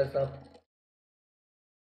மினிமம் மாலஸ் ஆஃப்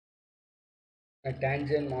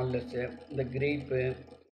டேஞ்சன் மாலஸு, இந்த கிரேப்பு.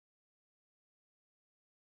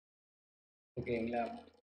 ஓகேங்களா.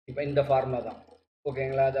 இப்போ இந்த ஃபார்முலா தான்.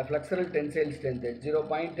 ஓகேங்களா. த ஃப்ளெக்ஸரல் tensile strength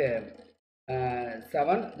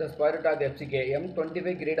 0.7 the square root of FCK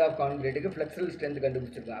M25 great of கான்கிரீட்டுக்கு ஃப்ளெக்ஸரல் strength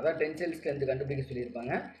கண்டுபிடிச்சிருக்காங்க. அதான் டென்சைல் ஸ்ட்ரென்த் கண்டுபிடிக்க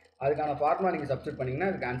சொல்லியிருப்பாங்க. அதுக்கான ஃபார்முலா நீங்கள் சப்ஸ்டிட் பண்ணிங்கன்னா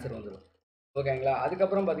அதுக்கு ஆன்சர் வந்துடும். ஓகேங்களா.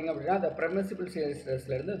 அதுக்கப்புறம் பார்த்தீங்க அப்படின்னா இந்த பெர்மிசிபிள்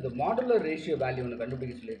ஸ்ட்ரெஸ்லேருந்து இந்த மாடுலர் ரேஷியோ வேல்யூ ஒன்று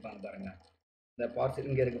கண்டுபிடிக்க சொல்லியிருப்பாங்க பாருங்கள். இந்த பார்ட்ஸ்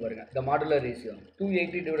இங்கே இருக்குது பாருங்கள். இந்த modular ratio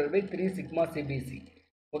 280 divided by 3 sigma CBC.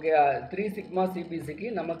 Okay, 3 sigma சிபிசிக்கு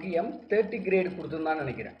நமக்கு M30 கிரேட் கொடுத்துருந்தான்னு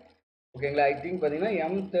நினைக்கிறேன். ஓகேங்களா. ஐ திங்க் பார்த்தீங்கன்னா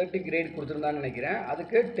M30 கிரேட் கொடுத்துருந்தான்னு நினைக்கிறேன்.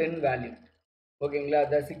 அதுக்கு 10 வேல்யூ. ஓகேங்களா.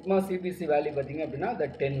 த சிக்மா சிபிசி வேல்யூ பார்த்தீங்க அப்படின்னா த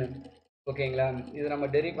 10. ஓகேங்களா. இது நம்ம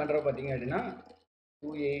டெரிவ் பண்ணுற பார்த்தீங்க அப்படின்னா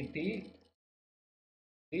 280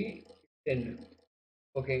 10.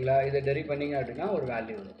 ஓகேங்களா. இதை டெரிவ் பண்ணிங்க அப்படின்னா ஒரு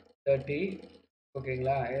வேல்யூ வரும் 30.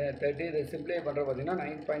 ஓகேங்களா. 30 இதை சிம்பிளை பண்ணுற பார்த்தீங்கன்னா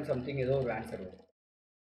 9 பாயிண்ட் சம்திங் ஏதோ ஒரு ஆன்சர் வரும்.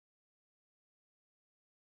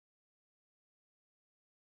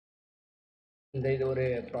 இது ஒரு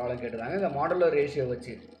ப்ராப்ளம் கேட்டுருந்தாங்க. இந்த மாடுலர் ரேஷியோ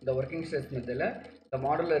வச்சு இந்த ஒர்க்கிங் ஸ்ட்ரெஸ் மெத்தடில் இந்த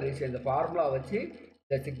மாடுலர் ரேஷியோ இந்த ஃபார்முலா வச்சு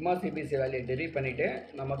இந்த சிக்மா சிபிசி வேல்யூ டெரிவ் பண்ணிவிட்டு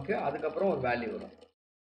நமக்கு அதுக்கப்புறம் ஒரு வேல்யூ வரும்.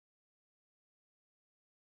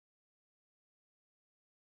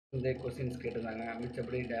 இந்த கொஸ்டின்ஸ் கேட்டிருந்தாங்க.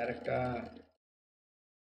 மிச்சப்படி டைரெக்டாக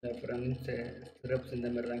ரெஃபரன்ஸு ஸ்டிரப்ஸ் இந்த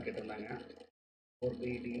மாதிரி தான் கேட்டிருந்தாங்க.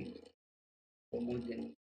 4BD ஹோமோஜன்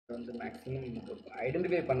வந்து மேக்ஸிமம்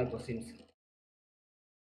ஐடென்டிஃபை பண்ண கொஸ்டின்ஸ்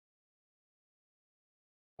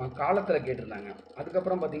காலத்தில் கேட்டிருந்தாங்க.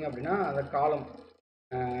 அதுக்கப்புறம் பார்த்தீங்க அப்படின்னா அந்த காலம்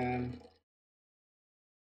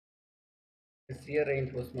சியர்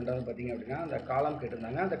ரெயின்ஃபோர்ஸ்மெண்ட்டாக பார்த்தீங்க அப்படின்னா அந்த காலம்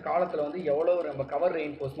கேட்டிருந்தாங்க. அந்த காலத்தில் வந்து எவ்வளோ நம்ம கவர்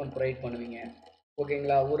ரெயின்ஃபோர்ஸ்மெண்ட் ப்ரொவைட் பண்ணுவீங்க.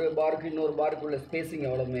 ஓகேங்களா. ஒரு பாருக்கு இன்னொரு பாருக்கு உள்ள ஸ்பேசிங்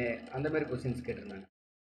எவ்வளோமே அந்த மாதிரி கொஸ்டின்ஸ் கேட்டிருந்தாங்க.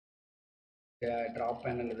 ட்ராப்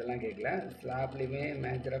பேனல் இதெல்லாம் கேட்கல. ஸ்லாப்லேயுமே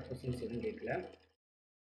மேஜராக கொஸ்டின்ஸ் எதுவும் கேட்கல.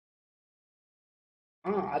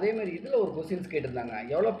 அதே மாதிரி இதில் ஒரு கொஸ்டின்ஸ் கேட்டிருந்தாங்க.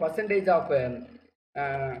 எவ்வளோ பர்சன்டேஜ் ஆஃப்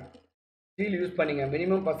ஸ்டீல் யூஸ் பண்ணிங்க.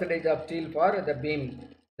 Minimum percentage of steel for the beam,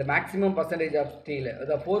 the maximum percentage of steel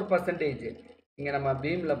த 4%. இங்கே நம்ம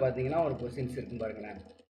பீமில் பார்த்தீங்கன்னா ஒரு கொஸ்டின்ஸ் இருக்கும் பாருங்களேன்.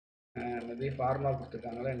 மேபி ஃபார்முலா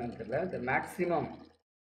கொடுத்துருக்காங்களா என்னன்னு தெரியல. The maximum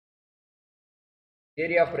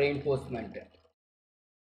area of reinforcement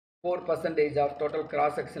 4% of total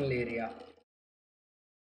cross sectional area.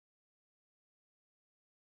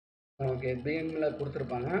 Okay, பீமில்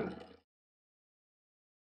கொடுத்துருப்பாங்க.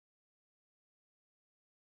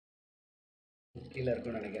 கீழே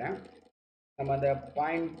இருக்குன்னு நினைக்கிறேன். நம்ம அந்த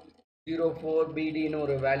 0.04 BDன்னு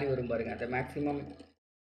ஒரு வேல்யூ வரும் பாருங்க. அந்த மேக்ஸிமம்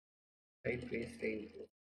ரைட் ஃபேஸ் ரெயின்ஃபோர்ஸ்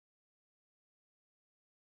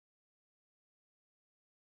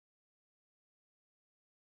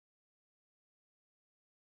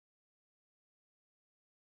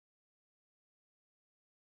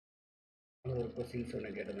ஒரு கொஸ்டின்ஸ் ஒன்று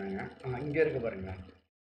கேட்டிருந்தாங்க. இங்கே இருக்குது பாருங்க.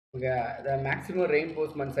 Okay, the maximum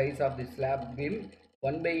reinforcement size of the slab beam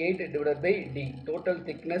 1/8 divided by D. Total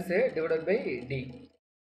thickness divided by D.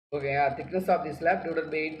 Okay, thickness of the slab divided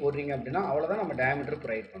by 8 போடுறீங்க அப்படின்னா அவ்வளோதான் நம்ம டயமீட்டர்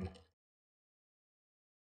ப்ரொவைட் பண்ணணும்.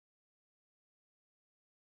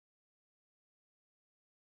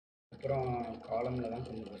 அப்புறம் காலமில் தான்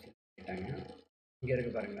கொஞ்சம் கொஸ்டின் கேட்டாங்க. இங்கே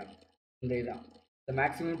இருக்குது பாருங்கள். இந்த இதுதான் இந்த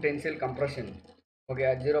மேக்ஸிமம் டென்சைல் கம்ப்ரஷன். ஓகே,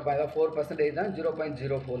 0.4% தான்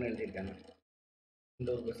 0.04ன்னு எழுதியிருக்காங்க. இந்த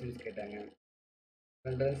ஒரு கொஸ்டின்ஸ் கேட்டாங்க.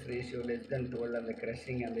 ரெண்டரன்ஸ் ரேஷியோ லெஸ் தென் 12 அந்த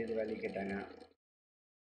க்ரஷிங் அந்த இது வேல்யூ கேட்டாங்க.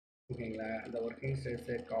 ஓகேங்களா. இந்த ஒர்க்கிங்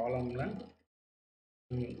ஸ்ட்ரெஸ்ஸு காலமில்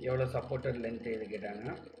எவ்வளோ சப்போர்ட்டட் லென்த்து இது கேட்டாங்க.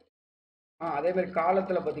 அதே மாதிரி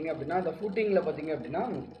காலத்தில் பார்த்தீங்க அப்படின்னா இந்த ஃபூட்டிங்கில் பார்த்தீங்க அப்படின்னா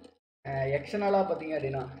எக்ஷனலாக பார்த்தீங்க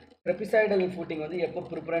அப்படின்னா ட்ரெபிசைடல் ஃபூட்டிங் வந்து எப்போ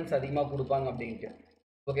ப்ரிஃபரன்ஸ் அதிகமாக கொடுப்பாங்க அப்படின்ட்டு.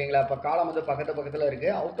 ஓகேங்களா, இப்போ காலம் வந்து பக்கத்தில்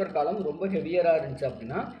இருக்குது, அவுட்டர் காலம் ரொம்ப ஹெவியராக இருந்துச்சு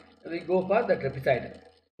அப்படின்னா we go for the trapezoidal.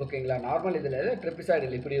 ஓகேங்களா, நார்மல் இதில்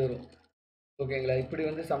ட்ரெபிசைடல் இப்படி வரும். ஓகேங்களா, இப்படி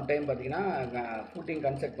வந்து சம்டைம் பார்த்தீங்கன்னா ஃபூட்டிங்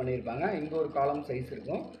கன்ஸ்ட்ரக்ட் பண்ணியிருப்பாங்க. இங்கே ஒரு காலம் சைஸ்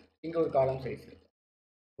இருக்கும், இங்கே ஒரு காலம் சைஸ் இருக்கும்.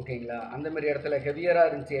 ஓகேங்களா, அந்த மாதிரி இடத்துல ஹெவியராக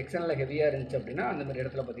இருந்துச்சு, எக்ஸ்டர்னலில் ஹெவியாக இருந்துச்சு அப்படின்னா அந்த மாதிரி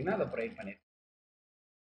இடத்துல பார்த்தீங்கன்னா அதை ப்ரொவைட் பண்ணியிருக்கோம்.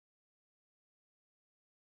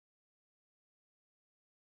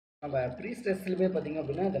 நம்ம ப்ரீ ஸ்ட்ரெஸ்லையுமே பார்த்தீங்க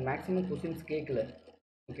அப்படின்னா இந்த மேக்ஸிமம் கொஸ்டின்ஸ் கேட்கல.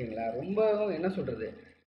 ஓகேங்களா, ரொம்ப என்ன சொல்கிறது,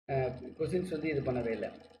 கொஸ்டின்ஸ் வந்து இது பண்ணவே இல்லை.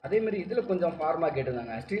 அதேமாதிரி இதில் கொஞ்சம் ஃபார்மாக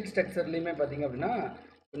கேட்டிருந்தாங்க. ஸ்டீல் ஸ்ட்ரக்சர்லேயுமே பார்த்தீங்க அப்படின்னா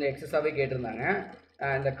கொஞ்சம் எக்ஸஸாகவே கேட்டிருந்தாங்க.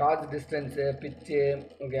 இந்த கார்ட்ஸ் டிஸ்டன்ஸு, பிச்சு,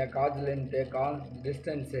 okay, cards length, cards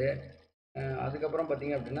distance, அதுக்கப்புறம்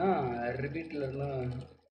பார்த்தீங்க அப்படின்னா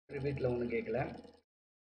ரிப்பீட்டில் ஒன்றும் கேட்கல.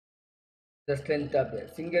 The strength of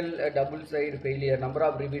single double side failure, number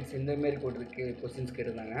of repeats, இந்தமாரி கொஸ்டின்ஸ்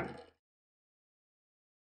கேட்டிருந்தாங்க.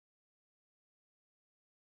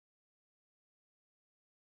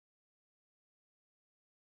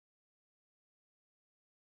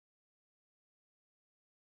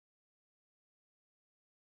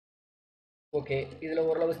 ஓகே, இதில்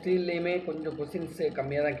ஓரளவு ஸ்டீல்லையுமே கொஞ்சம் கொஸ்டின்ஸ்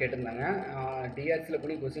கம்மியாக தான் கேட்டிருந்தாங்க. டிஆர்சியில்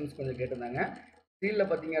கூட கொஸ்டின்ஸ் கொஞ்சம் கேட்டிருந்தாங்க. ஸ்டீலில்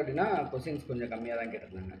பார்த்தீங்க அப்படின்னா கொஸ்டின்ஸ் கொஞ்சம் கம்மியாக தான்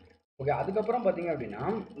கேட்டிருந்தாங்க. ஓகே, அதுக்கப்புறம் பார்த்தீங்க அப்படின்னா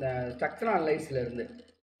இந்த ஸ்ட்ரக்சர் அனலைஸ்லேருந்து,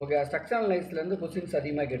 ஓகே, ஸ்ட்ரக்சர் அனலைஸ்லேருந்து கொஸ்டின்ஸ்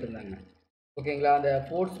அதிகமாக கேட்டிருந்தாங்க. ஓகேங்களா, அந்த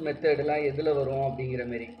ஃபோர்ஸ் மெத்தடெலாம் எதில் வரும் அப்படிங்கிற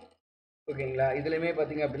மாரி. ஓகேங்களா, இதுலையுமே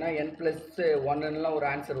பார்த்தீங்க அப்படின்னா n+1ன்னுலாம் ஒரு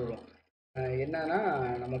ஆன்சர் வரும். என்னன்னா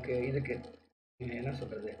நமக்கு இதுக்கு என்ன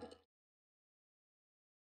சொல்கிறது,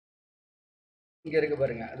 இங்கே இருக்கு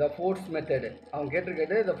பாருங்க, த ஃபோர்ஸ் மெத்தடு அவங்க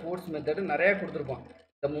கேட்டிருக்கிறது. த ஃபோர்ஸ் மெத்தடு நிறையா கொடுத்துருப்போம்,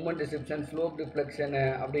 த மூமெண்ட் டிஸ்ட்ரிப்ஷன், ஸ்லோப் டிஃப்ளெக்ஷனு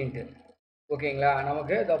அப்படின்ட்டு. ஓகேங்களா,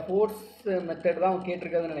 நமக்கு த ஃபோர்ஸ் மெத்தட் தான் அவங்க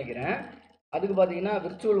கேட்டிருக்காதுன்னு நினைக்கிறேன். அதுக்கு பார்த்தீங்கன்னா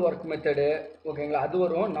விர்ச்சுவல் ஒர்க் மெத்தடு, ஓகேங்களா, அது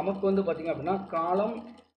வரும். நமக்கு வந்து பார்த்தீங்க அப்படின்னா காலம்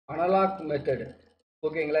அனலாக் மெத்தடு.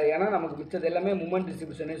 ஓகேங்களா, ஏன்னா நமக்கு மிச்சது எல்லாமே moment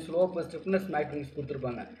distribution, slope, stiffness matrix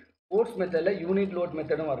கொடுத்துருப்பாங்க. ஃபோர்ஸ் மெத்தடில் யூனிட் லோட்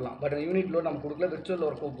மெத்தடும் வரலாம், பட் யூனிட் லோட் நம்ம கொடுக்கல, விர்ச்சுவல்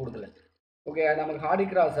ஒர்க்கும் கொடுக்கல. ஓகே, நமக்கு ஹார்டி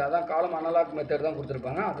கிராஸ் அதான் காலம் அனலாக் மெத்தட் தான்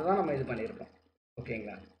கொடுத்துருப்பாங்க, அதுதான் நம்ம இது பண்ணியிருப்போம்.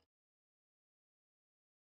 ஓகேங்களா,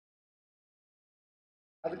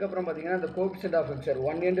 அதுக்கப்புறம் பார்த்தீங்கன்னா இந்த coefficient of fixture,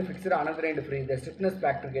 one end fixture, another end free, இந்த ஸ்டிஃப்னஸ்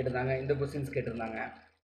ஃபேக்டர் கேட்டிருந்தாங்க, இந்த கொஸ்டின்ஸ் கேட்டிருந்தாங்க.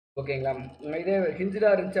 ஓகேங்களா, இதே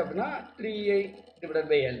ஹிஞ்சுடாக இருந்துச்சு அப்படின்னா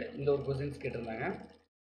 3i/L, இந்த ஒரு கொஸ்டின்ஸ் கேட்டிருந்தாங்க.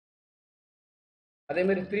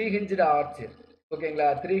 அதேமாதிரி 3 ஹிஞ்சுடு ஆர்ச், ஓகேங்களா,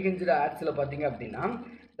 3 ஹிஞ்சுடு ஆர்ச்சில் பார்த்தீங்க அப்படின்னா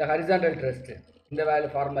இந்த ஹரிசாண்டல் ட்ரெஸ்ட், இந்த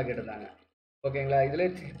வேல்யூ ஃபார்முலா கேட்டிருந்தாங்க. ஓகேங்களா, இதில்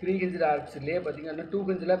 3 ஹிஞ்சுடு ஆர்ச்லேயே பார்த்தீங்கன்னா 2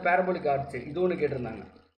 ஹிஞ்சில் பேரபோலிக் ஆர்ச், இது ஒன்று கேட்டிருந்தாங்க.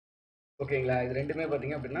 ஓகேங்களா, இது ரெண்டுமே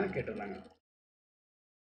பார்த்தீங்க அப்படின்னா கேட்டிருந்தாங்க.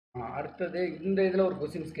 அடுத்தது இந்த இதில் ஒரு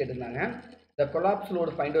கொஸ்டின்ஸ் கேட்டிருந்தாங்க, இந்த கொலாப்ஸ்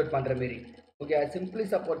லோடு ஃபைண்ட் அவுட் பண்ணுற மாரி. Okay, simply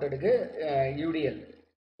சப்போர்ட்டடுக்கு UTL.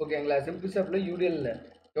 ஓகேங்களா, சிம்பிளி சப்போர்ட்டில் யூடிஎல்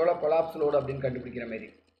எவ்வளோ கொலாப்ஸ் லோடு அப்படின்னு கண்டுபிடிக்கிற மாரி.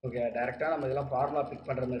 ஓகே, டேரெக்டாக நம்ம இதெல்லாம் ஃபார்முலா பிக்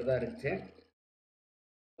பண்ணுற மாதிரி தான் இருந்துச்சு.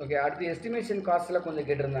 ஓகே, அடுத்து எஸ்டிமேஷன் காஸ்ட்டில் கொஞ்சம்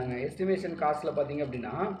கேட்டிருந்தாங்க. எஸ்டிமேஷன் காஸ்ட்டில் பார்த்தீங்க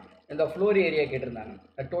அப்படின்னா இந்த ஃப்ளோர் ஏரியா கேட்டிருந்தாங்க.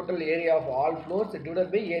 Total area of all floors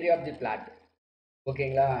divided by area of the plot.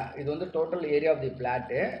 ஓகேங்களா, இது வந்து total area of the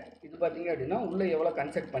plot. இது பார்த்தீங்க அப்படின்னா உள்ளே எவ்வளோ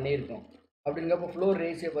கன்ஸ்ட்ரக்ட் பண்ணியிருக்கோம் அப்படிங்கிறப்போ ஃப்ளோர்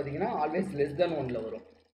ரேஷியோ பார்த்தீங்கன்னா ஆல்வேஸ் லெஸ் தென் 1ல் வரும்.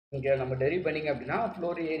 இங்கே நம்ம டெரிவ் பண்ணிங்க அப்படின்னா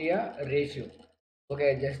floor area ratio. Okay,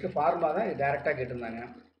 just formula தான் இது, டேரெக்டாக கேட்டிருந்தாங்க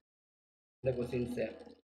இந்த கொஸ்டின்ஸு.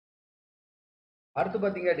 அடுத்து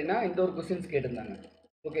பார்த்தீங்க அப்படின்னா இந்த ஒரு கொஸ்டின்ஸ் கேட்டிருந்தாங்க.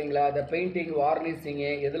 ஓகேங்களா, இந்த பெயிண்டிங் வார்னிஷிங்கு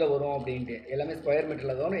எதில் வரும் அப்படின்ட்டு எல்லாமே ஸ்கொயர்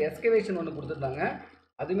மீட்டரில் தான் வரும். எஸ்கவேஷன் ஒன்று கொடுத்துருந்தாங்க,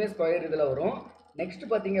 அதுவுமே ஸ்கொயர் இதில் வரும். நெக்ஸ்ட்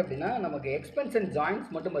பார்த்தீங்க அப்படின்னா நமக்கு எக்ஸ்பென்ஸ் அண்ட்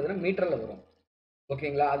ஜாயின்ஸ் மட்டும் பார்த்தீங்கன்னா மீட்டரில் வரும்.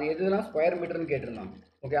 ஓகேங்களா, அது எதுலாம் ஸ்கொயர் மீட்டர்னு கேட்டிருந்தாங்க.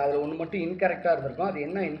 ஓகே, அதில் ஒன்று மட்டும் இன்கரெக்டாக இருந்திருக்கும். அது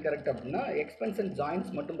என்ன இன்கரெக்ட் அப்படின்னா எக்ஸ்பென்ஸ் அண்ட்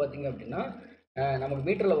ஜாயின்ஸ் மட்டும் பார்த்தீங்க அப்படின்னா நமக்கு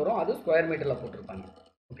மீட்டரில் வரும், அது ஸ்கொயர் மீட்டரில் போட்டிருப்பாங்க.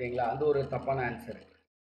 ஓகேங்களா, அது ஒரு தப்பான ஆன்சர்.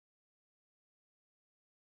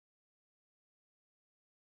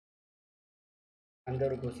 அந்த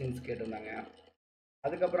ஒரு கொஸ்டின்ஸ் கேட்டிருந்தாங்க.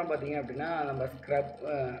 அதுக்கப்புறம் பார்த்தீங்க அப்படின்னா நம்ம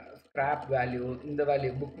ஸ்கிராப் வேல்யூ, இந்த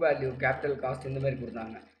value, book value, capital cost, இந்த மாதிரி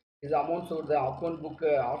கொடுத்தாங்க. இது amounts the account book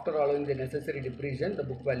after ஆலோவிங் the necessary டிப்ரிஷன் the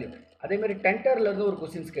book value. அதேமாதிரி டென்டர்லேருந்து ஒரு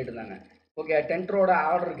கொஸ்டின்ஸ் கேட்டிருந்தாங்க. ஓகே, டென்டரோட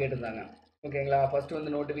ஆர்டர் கேட்டிருந்தாங்க. ஓகேங்களா, ஃபஸ்ட்டு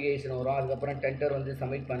வந்து நோட்டிஃபிகேஷன் வரும், அதுக்கப்புறம் டென்டர் வந்து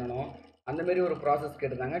சப்மிட் பண்ணணும், அந்தமாரி ஒரு ப்ராசஸ்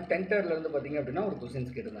கேட்டிருந்தாங்க. டென்டர்லேருந்து பார்த்தீங்க அப்படின்னா ஒரு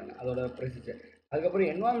கொஸ்டின்ஸ் கேட்டிருந்தாங்க, அதோட ப்ரொசீஜர். அதுக்கப்புறம்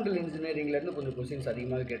என்வாரன்மெண்டல் இன்ஜினியரிங்லேருந்து கொஞ்சம் கொஸ்டின்ஸ்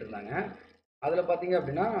அதிகமாக கேட்டிருந்தாங்க. அதில் பார்த்தீங்க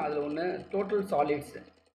அப்படின்னா அதில் ஒன்று டோட்டல் சாலிட்ஸ்.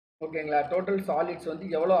 ஓகேங்களா, டோட்டல் சாலிட்ஸ் வந்து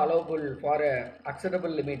எவ்வளோ allowable for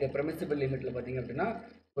acceptable limit, permissible லிமிட்டில் பார்த்தீங்க அப்படின்னா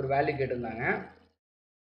ஒரு வேல்யூ கேட்டிருந்தாங்க.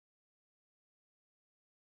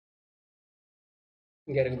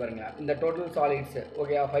 இங்கே இருக்கு பாருங்க, இந்த டோட்டல் சாலிட்ஸ்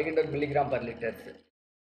ஓகே 500 mg/L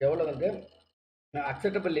எவ்வளோ வந்து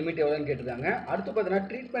அக்செப்டபிள் லிமிட் எவ்வளோன்னு கேட்டிருக்காங்க. அடுத்து பார்த்தீங்கன்னா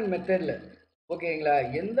ட்ரீட்மெண்ட் மெத்தடில் ஓகேங்களா,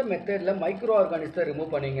 எந்த மெத்தடில் மைக்ரோ ஆர்கானிசத்தை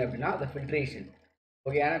ரிமூவ் பண்ணீங்க அப்படின்னா அந்த ஃபில்ட்ரேஷன்.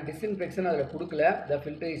 ஓகே, ஏன்னா டிஸ்இன்ஃபெக்ஷன் அதில் கொடுக்கல, த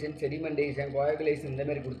ஃபில்ட்ரேஷன், செடிமெண்டேஷன், கோயாகுலேஷன் இந்த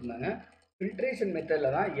மாதிரி கொடுத்துருந்தாங்க. ஃபில்ட்ரேஷன்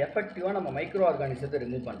மெத்தடில் தான் எஃபெக்டிவாக நம்ம மைக்ரோ ஆர்கானிசத்தை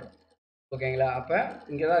ரிமூவ் பண்ணுறோம். ஓகேங்களா, அப்போ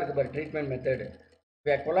இங்கே தான் இருக்குது பாரு ட்ரீட்மெண்ட் மெத்தடு.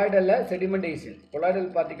 இப்போ கொலாய்டலில் செடிமெண்டேஷன், கொலாய்டல்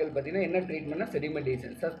பார்ட்டிகல் பார்த்தீங்கன்னா என்ன ட்ரீட்மெண்ட்னா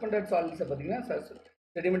செடிமெண்டேஷன். சஸ்பெண்டட் சாலிட்ஸை பார்த்தீங்கன்னா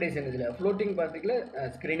செடிமெண்டேஷன், இதில் ஃப்ளோட்டிங் பார்ட்டிகல்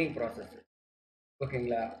ஸ்க்ரீனிங் ப்ராசஸ்.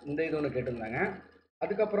 ஓகேங்களா, இந்த இது ஒன்று கேட்டிருந்தாங்க.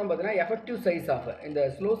 அதுக்கப்புறம் பார்த்தீங்கன்னா எஃபெக்டிவ் சைஸ் ஆஃப் இந்த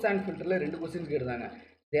ஸ்லோ சாண்ட் ஃபில்டரில் 2 கொஸ்டின்ஸ் கேட்டிருந்தாங்க.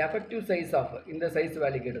 தி எஃபெக்டிவ் சைஸ் ஆஃப் இந்த சைஸ்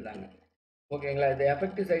வேல்யூ கேட்டிருந்தாங்க. ஓகேங்களா, இது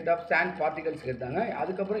effective size of sand particles கேட்டாங்க.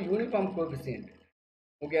 அதுக்கப்புறம் uniform coefficient.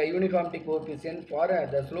 Okay, uniformity coefficient for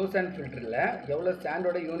the slow sand ஃபில்டரில் எவ்வளோ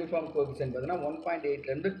சாண்டோட யூனிஃபார்ம் கோஎஃபிஷியன்ட் பார்த்தீங்கன்னா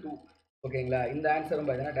 1.8லேருந்து 2. ஓகேங்களா, இந்த ஆன்சரும்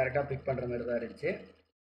பார்த்தீங்கன்னா டேரெக்டாக பிக் பண்ணுற மாதிரி தான் இருந்துச்சு.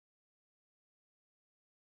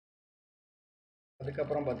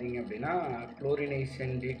 அதுக்கப்புறம் பார்த்தீங்க அப்படின்னா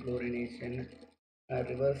குளோரினேஷன், டீக்ளோரினேஷன்,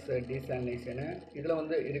 ரிவர்ஸ் டீசாலினேஷனு, இதில்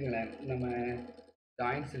வந்து இருங்களேன், நம்ம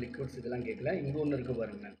ஜாயின்ஸ் லிக்விட்ஸ் இதெல்லாம் கேட்கல. இங்கே ஒன்று இருக்குது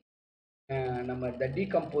பாருங்களேன், நம்ம த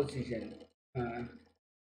டீகம்போசிஷன்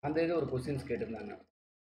அந்த இது ஒரு கொஸ்டின்ஸ் கேட்டிருந்தாங்க.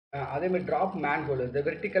 அதேமாதிரி ட்ராப் மேன்ஹோல் இந்த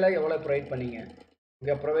வெர்டிக்கலாக எவ்வளோ ப்ரொவைட் பண்ணீங்க.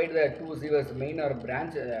 இங்கே provide the 2 சீவர்ஸ் main R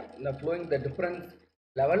branch இந்த flowing the difference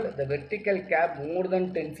level the vertical gap more then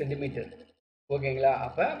 10 centimetre. ஓகேங்களா,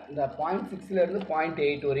 அப்போ இந்த 0.6லேருந்து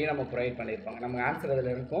 0.8 வரையும் நம்ம ப்ரொவைட் பண்ணியிருப்பாங்க. நம்ம ஆன்சர்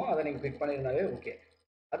அதில் இருக்கும், அதை நீங்கள் பிக் பண்ணியிருந்தாவே ஓகே.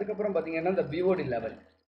 அதுக்கப்புறம் பார்த்தீங்கன்னா இந்த பிஓடி லெவல்.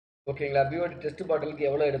 ஓகேங்களா, பிஓடி டெஸ்ட் பாட்டிலுக்கு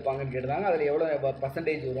எவ்வளோ எடுப்பாங்கன்னு கேட்டிருந்தாங்க. அதில் எவ்வளோ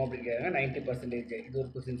பர்சன்டேஜ் வரும் அப்படின்னு கேட்குறாங்க. 90%. இது ஒரு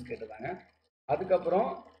கொஸ்டின்ஸ் கேட்டிருந்தாங்க. அதுக்கப்புறம்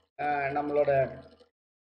நம்மளோட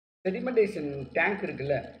செடிமெண்டேஷன் டேங்க்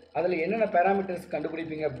இருக்குல்ல, அதில் என்னென்ன பேராமீட்டர்ஸ்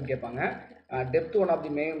கண்டுபிடிப்பீங்க அப்படின்னு கேட்பாங்க. Depth one of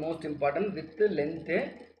the most important, with, length,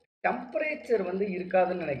 temperature வந்து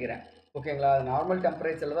இருக்காதுன்னு நினைக்கிறேன். ஓகேங்களா, அது நார்மல்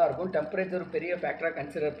டெம்பரேச்சரில் தான் இருக்கும். டெம்பரேச்சர் பெரிய ஃபேக்டராக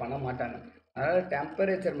கன்சிடர் பண்ண மாட்டாங்க. அதனால்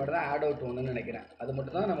டெம்பரேச்சர் மட்டும் தான் ஆட் அவுட் ஒன்றுன்னு நினைக்கிறேன். அது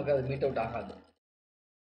மட்டும் தான் நமக்கு அது மீட் அவுட் ஆகாது.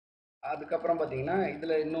 அதுக்கப்புறம் பார்த்தீங்கன்னா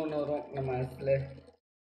இதில் இன்னொன்று வரும் நம்ம இதில்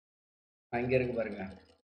இங்கே இருக்கு பாருங்க.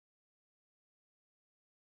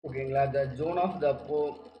 ஓகேங்களா, த zone of the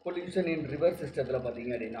pollution in river சிஸ்டத்தில்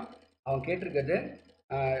பார்த்தீங்க அப்படின்னா அவன் கேட்டிருக்கிறது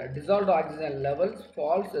டிசால்வ்டு ஆக்சிஜன் லெவல்ஸ்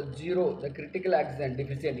ஃபால்ஸ் 0, த கிரிட்டிக்கல் ஆக்சிஜன்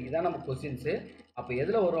டிஃபிஷியன்ட். இதுதான் நம்ம கொஸ்டின்ஸு. அப்போ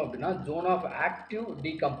எதில் வரும் அப்படின்னா ஜோன் ஆஃப் ஆக்டிவ்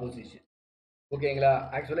டீகம்போசிஷன். ஓகேங்களா,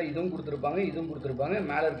 ஆக்சுவலாக இதுவும் கொடுத்துருப்பாங்க, இதுவும் கொடுத்துருப்பாங்க,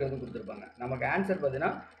 மேலே இருக்கிறதும் கொடுத்துருப்பாங்க. நமக்கு ஆன்சர்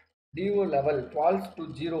பார்த்தீங்கன்னா DO level falls to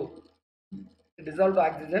 0, dissolved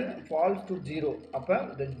oxygen falls to 0. அப்போ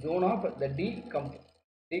the zone of the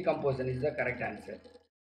decomposition is the correct answer.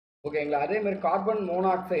 ஓகேங்களா, அதே மாதிரி கார்பன்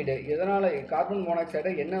மோனாக்சைடு, எதனால் கார்பன் மோனாக்சைடு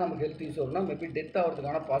என்ன நமக்கு ஹெல்த் யூஸ் வரும்னா மேபி டெத்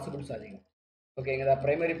ஆகிறதுக்கான பாசிபிள்ஸ் அதிகம். ஓகேங்களா,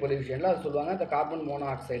 பிரைமரி பொல்யூஷனில் அது சொல்லுவாங்க. அந்த கார்பன்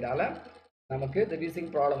மோனாக்சைடால் நமக்கு இந்த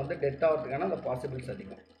வீசிங் ப்ராப்ளம் வந்து டெத் ஆகிறதுக்கான அந்த பாசிபிள்ஸ்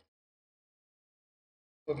அதிகம்.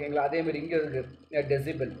 ஓகேங்களா, அதேமாதிரி இங்கே இருக்குது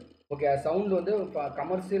டெசிபிள். ஓகே, சவுண்ட் வந்து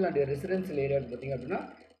கமர்ஷியல் அண்ட் ரெசிடென்சியல் ஏரியா பார்த்தீங்க அப்படின்னா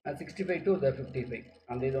 65 to 55.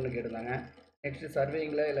 அந்த இது ஒன்று கேட்டிருந்தாங்க. நெக்ஸ்ட்டு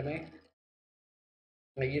சர்வேயிங்கில் எல்லாமே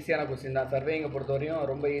ஈஸியான கொஸ்டின் தான். சர்வேயிங்கை பொறுத்தவரையும்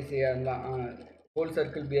ரொம்ப ஈஸியாக இருந்தால் ஹோல்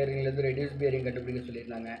சர்க்கிள் பியரிங்லேருந்து ரெடியூஸ் பியரிங் கண்டுபிடிக்க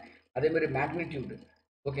சொல்லியிருந்தாங்க. அதேமாதிரி மேக்னிடியூடு.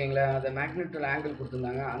 ஓகேங்களா, அந்த மேக்னிடியூட் ஆங்கிள்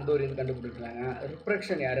கொடுத்துருந்தாங்க, அந்த ஒரு இது கண்டுபிடிச்சிருந்தாங்க.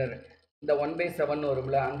 ரிஃப்ராக்ஷன் எரர் இந்த 1/7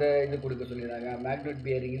 வரும்ல, அந்த இது கொடுக்க சொல்லியிருந்தாங்க. மேக்னிட்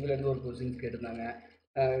பியரிங் இதுலேருந்து ஒரு கொஸ்டின்ஸ் கேட்டிருந்தாங்க.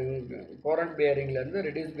 கோரண்ட் பியரிங்லேருந்து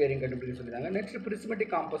ரெடியூஸ் பியரிங் கண்டுபிடிக்க சொல்லியிருந்தாங்க. நெக்ஸ்ட்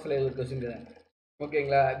பிரிஸ்மெட்டிக் காம்பஸில் ஒரு கொஸ்டின் கேட்டாங்க.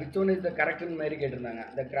 ஓகேங்களா, விச் ஒன் இஸ் த கரெக்டுன்னு மாதிரி கேட்டிருந்தாங்க.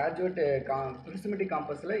 இந்த கிராஜுவேட் பிரிஸ்மெட்டிக்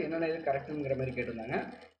காம்பஸில் என்னென்ன இது கரெக்டுங்கிற மாதிரி கேட்டிருந்தாங்க.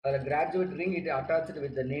 அதில் graduate ring it attached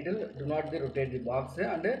with the needle, to not the rotate the box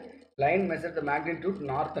and line measure the magnitude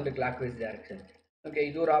north and clock wise direction. Okay,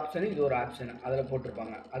 இது ஒரு ஆப்ஷன், இது ஒரு ஆப்ஷன் அதில்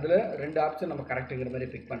போட்டிருப்பாங்க. அதில் 2 ஆப்ஷன் நம்ம கரெக்டுங்கிற மாதிரி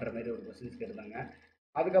பிக் பண்ணுற மாதிரி ஒரு கொஸ்டின்ஸ் கேட்டிருந்தாங்க.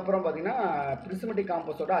 அதுக்கப்புறம் பார்த்தீங்கன்னா பிரிஸ்மெட்டிக்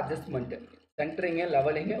காம்பஸோட அட்ஜஸ்ட்மெண்ட்டு, சென்டரிங்கு,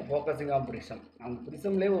 லெவலிங்கு, ஃபோக்கஸிங் ஆஃப் ப்ரிசம். அவங்க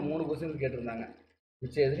ப்ரிசம்லேயே ஒரு 3 கொஸ்டின்ஸ் கேட்டிருந்தாங்க.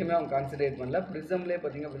 மிச்சம் எதுவுமே அவங்க கான்சன்ட்ரேட் பண்ணல. ப்ரிசம்லேயே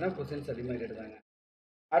பார்த்தீங்க அப்படின்னா கொஸ்டின்ஸ் அதிகமாக கேட்டிருந்தாங்க.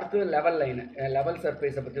 அடுத்து லெவல் லைனு, லெவல்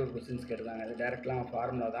சர்ஃபேஸை பற்றி ஒரு கொஸ்டின்ஸ் கேட்டிருந்தாங்க. அது டேரெக்ட்லாம்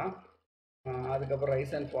ஃபார்முலா தான். அதுக்கப்புறம்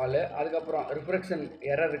ரைஸ் அண்ட் ஃபாலு, அதுக்கப்புறம் ரிஃப்ராக்ஷன்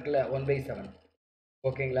எரர் இருக்குல்ல 1/7.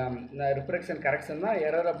 ஓகேங்களா, இந்த ரிஃப்ராக்ஷன் கரெக்ஷன் தான்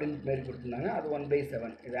எரர் அப்படின்னு மாரி கொடுத்துருந்தாங்க. அது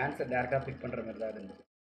 1/7. இது ஆன்சர் டேரெக்டாக பிக் பண்ணுற மாதிரி தான் இருந்துச்சு.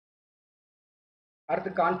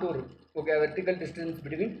 அடுத்து contour. Okay, vertical distance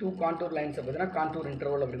between 2 contour லைன்ஸை பார்த்தீங்கன்னா கான்டூர்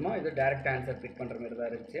இன்டர்வல் அப்படிமா, இது டேரெக்ட் ஆன்சர் பிக் பண்ணுற மாதிரி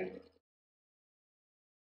தான் இருந்துச்சு.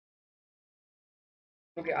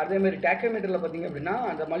 ஓகே, அதேமாதிரி டேக்கோமீட்டரில் பார்த்தீங்க அப்படின்னா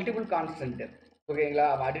அந்த மல்டிபிள் கான்ஸ்டன்ட். ஓகேங்களா,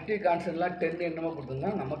 அடிட்டிவ் கான்ஸ்டன்ட்லாம் 10 என்னமோ கொடுத்துருந்தா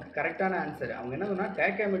நமக்கு கரெக்டான ஆன்சர். அவங்க என்ன சொன்னால்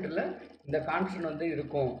டேக்கோமீட்டரில் இந்த கான்ஸ்டன்ட் வந்து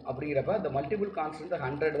இருக்கும் அப்படிங்கிறப்ப இந்த மல்டிபிள் கான்ஸ்டன்ட்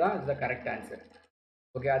 100 தான் is the correct answer.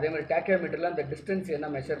 Okay, அதேமாதிரி டேக்கோமீட்டரில் அந்த டிஸ்டன்ஸ் என்ன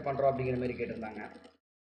மெஷர் பண்ணுறோம் அப்படிங்கிற மாதிரி கேட்டிருந்தாங்க.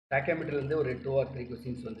 டேக்கோமீட்டர்லேருந்து ஒரு 2 or 3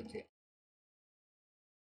 கொஸ்டின்ஸ் வந்துச்சு.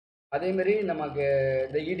 அதேமாரி நமக்கு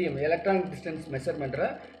இந்த EDM electronic distance மெஷர்மெண்ட்டில்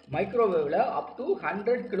மைக்ரோவேவில் up to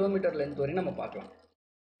 100 kilometre length வரையும் நம்ம பார்க்கலாம்.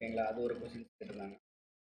 ஓகேங்களா, அது ஒரு கொஸ்டின் கேட்டிருந்தாங்க.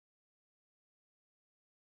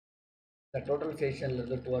 இந்த டோட்டல்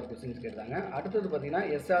ஸ்டேஷன்லேருந்து 2 ஆர் கொஸ்டின்ஸ் கேட்டாங்க. அடுத்தது பார்த்தீங்கன்னா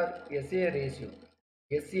எஸ்ஏ ரேஷியோ,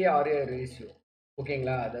 எஸ்ஏஆர்ஏ ரேஷியோ.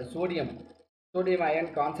 ஓகேங்களா, அந்த சோடியம்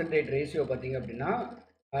அயன் கான்சன்ட்ரேட் ரேஷியோ பார்த்தீங்க அப்படின்னா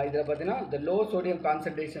இதில் பார்த்தீங்கன்னா இந்த லோ சோடியம்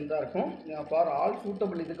கான்சன்ட்ரேஷன் தான் இருக்கும். ஃபார் ஆல்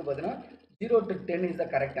சூட்டபிள் இதுக்கு பார்த்தீங்கன்னா 0 to 10 is the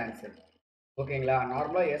correct answer. ஓகேங்களா,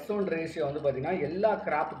 நார்மலாக S1 ரேஷியோ வந்து பார்த்தீங்கன்னா எல்லா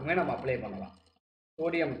கிராப்புக்குமே நம்ம அப்ளை பண்ணலாம்.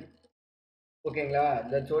 சோடியம் ஓகேங்களா,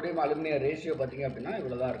 இந்த சோடியம் அலுமினியம் ரேஷியோ பார்த்தீங்க அப்படின்னா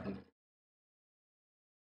இவ்வளோ தான் இருக்கும்.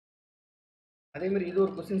 அதேமாதிரி இது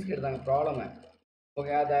ஒரு கொஸ்டின்ஸ் கேட்டாங்க ப்ராப்ளம்.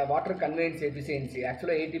 ஓகே, அதை வாட்டர் கன்வெயன்ஸ் எஃபிஷியன்சி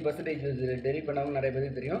ஆக்சுவலாக 80% டெரி பண்ணவங்க நிறைய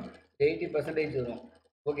பேருக்கு தெரியும். 80% வரும்.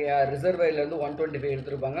 ஓகே, ரிசர்வைலேருந்து 125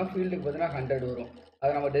 எடுத்துருப்பாங்க, ஃபீல்டுக்கு பார்த்தீங்கன்னா 100 வரும்.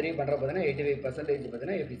 அதை நம்ம டெரி பண்ணுற பார்த்தீங்கன்னா 85%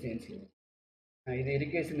 பார்த்தீங்கன்னா எஃபிஷியன்சி. இது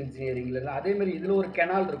இரிகேஷன் இன்ஜினியரிங்கில் தான். அதேமாதிரி இதில் ஒரு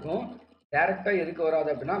கெனால் இருக்கும். டேரெக்டாக எதுக்கு வராது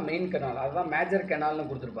அப்படின்னா மெயின் கெனால், அதுதான் மேஜர் கெனால்னு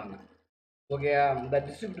கொடுத்துருப்பாங்க. ஓகே, இந்த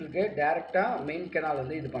டிஸ்ட்ரிபியூட்டருக்கு டேரெக்டாக மெயின் கெனால்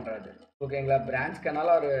வந்து இது பண்ணுறாது. ஓகேங்களா, பிரான்ச்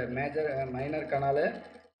கெனால் ஒரு மைனர் கெனால்,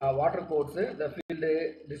 வாட்டர் கோர்ஸு, இந்த ஃபீல்டு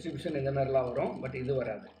டிஸ்ட்ரிபியூஷன் இந்த மாதிரிலாம் வரும். பட் இது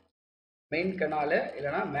வராது. மெயின் கெனாலு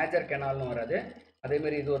இல்லைனா மேஜர் கெனால்னு வராது.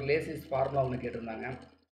 அதேமாதிரி இது ஒரு லேசிஸ் ஃபார்முலா ஒன்று கேட்டிருந்தாங்க.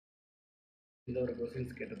 இந்த ஒரு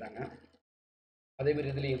கொஸ்டின்ஸ் கேட்டிருந்தாங்க.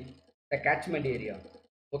 அதேமாதிரி இதுலேயும் த catchment area.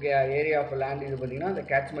 Okay, area of land இது பார்த்தீங்கன்னா இந்த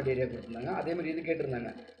கேட்ச்மெண்ட் ஏரியா கொடுத்துருந்தாங்க. அதேமாதிரி இது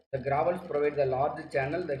கேட்டிருந்தாங்க த gravels provide the large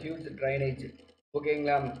channel the huge drainage.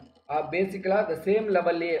 ஓகேங்களா, பேசிக்கலாக த சேம்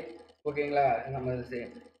லெவல்லையே. ஓகேங்களா, நம்ம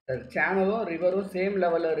சேனலும் ரிவரும் சேம்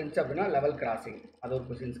லெவலில் இருந்துச்சு அப்படின்னா லெவல் கிராசிங். அது ஒரு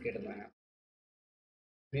கொஸ்டின்ஸ் கேட்டிருந்தாங்க.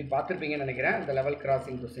 நீ பார்த்துருப்பீங்கன்னு நினைக்கிறேன் இந்த லெவல்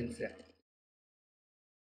கிராசிங் கொஸ்டின்ஸு.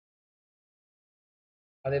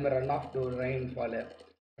 அதே மாதிரி run of to rainfall,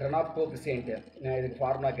 run of கோபிசியன்ட்டு, இதுக்கு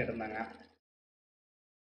ஃபார்முலா கேட்டிருந்தாங்க.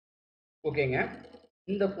 ஓகேங்க,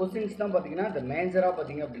 இந்த கொஸ்டின்ஸ் தான் பார்த்தீங்கன்னா இந்த மேஜராக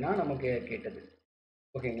பார்த்தீங்க அப்படின்னா நமக்கு கேட்டது.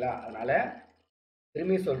 ஓகேங்களா, அதனால்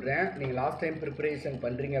திரும்பி சொல்கிறேன், நீங்கள் லாஸ்ட் டைம் ப்ரிப்பரேஷன்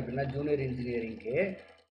பண்ணுறீங்க அப்படின்னா ஜூனியர் இன்ஜினியரிங்க்கு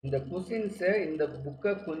இந்த கொஸ்டின்ஸை இந்த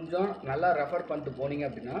புக்கை கொஞ்சம் நல்லா ரெஃபர் பண்ணிட்டு போனீங்க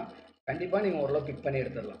அப்படின்னா கண்டிப்பாக நீங்கள் ஓரளவு பிக் பண்ணி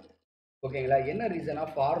எடுத்துடலாம். ஓகேங்களா, என்ன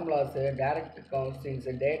ரீசனாக formulas, direct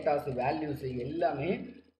questions, datas, values எல்லாமே,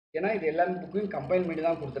 ஏன்னா இது எல்லாமே புக்கையும் கம்பைன் பண்ணி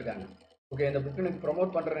தான் கொடுத்துருக்காங்க. ஓகே, இந்த புக்கு எனக்கு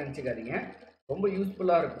ப்ரொமோட் பண்ணுறேன்னு நினச்சிக்காதீங்க, ரொம்ப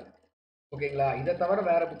யூஸ்ஃபுல்லாக இருக்கும். ஓகேங்களா, இதை தவிர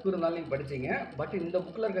வேறு புக்கு இருந்தாலும் நீங்கள் படிச்சிங்க. பட் இந்த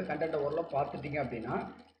புக்கில் இருக்க கண்டென்ட்டை ஓரளவு பார்த்துட்டிங்க அப்படின்னா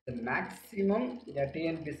மேக்ஸிமம்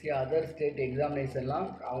டிஎன்பிசி அதர் ஸ்டேட் எக்ஸாமினேஷன்லாம்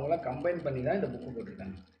அவங்களாம் கம்பைன் பண்ணி தான் இந்த புக்கு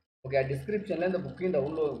போட்டிருக்காங்க. ஓகே, டிஸ்கிரிப்ஷனில் இந்த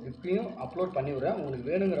புக்கையும் அப்லோட் பண்ணி விடுறேன், உங்களுக்கு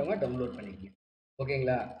வேணுங்கிறவங்க டவுன்லோட் பண்ணிக்கங்க.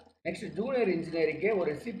 ஓகேங்களா, நெக்ஸ்ட் ஜூனியர் இன்ஜினியரிங்கே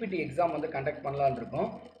ஒரு சிபிடி எக்ஸாம் வந்து கண்டக்ட் பண்ணலான்னு இருக்கோம்.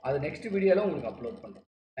 அது நெக்ஸ்ட் வீடியோவில் உங்களுக்கு அப்லோட் பண்ணுறோம்.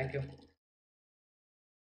 தேங்க்யூ.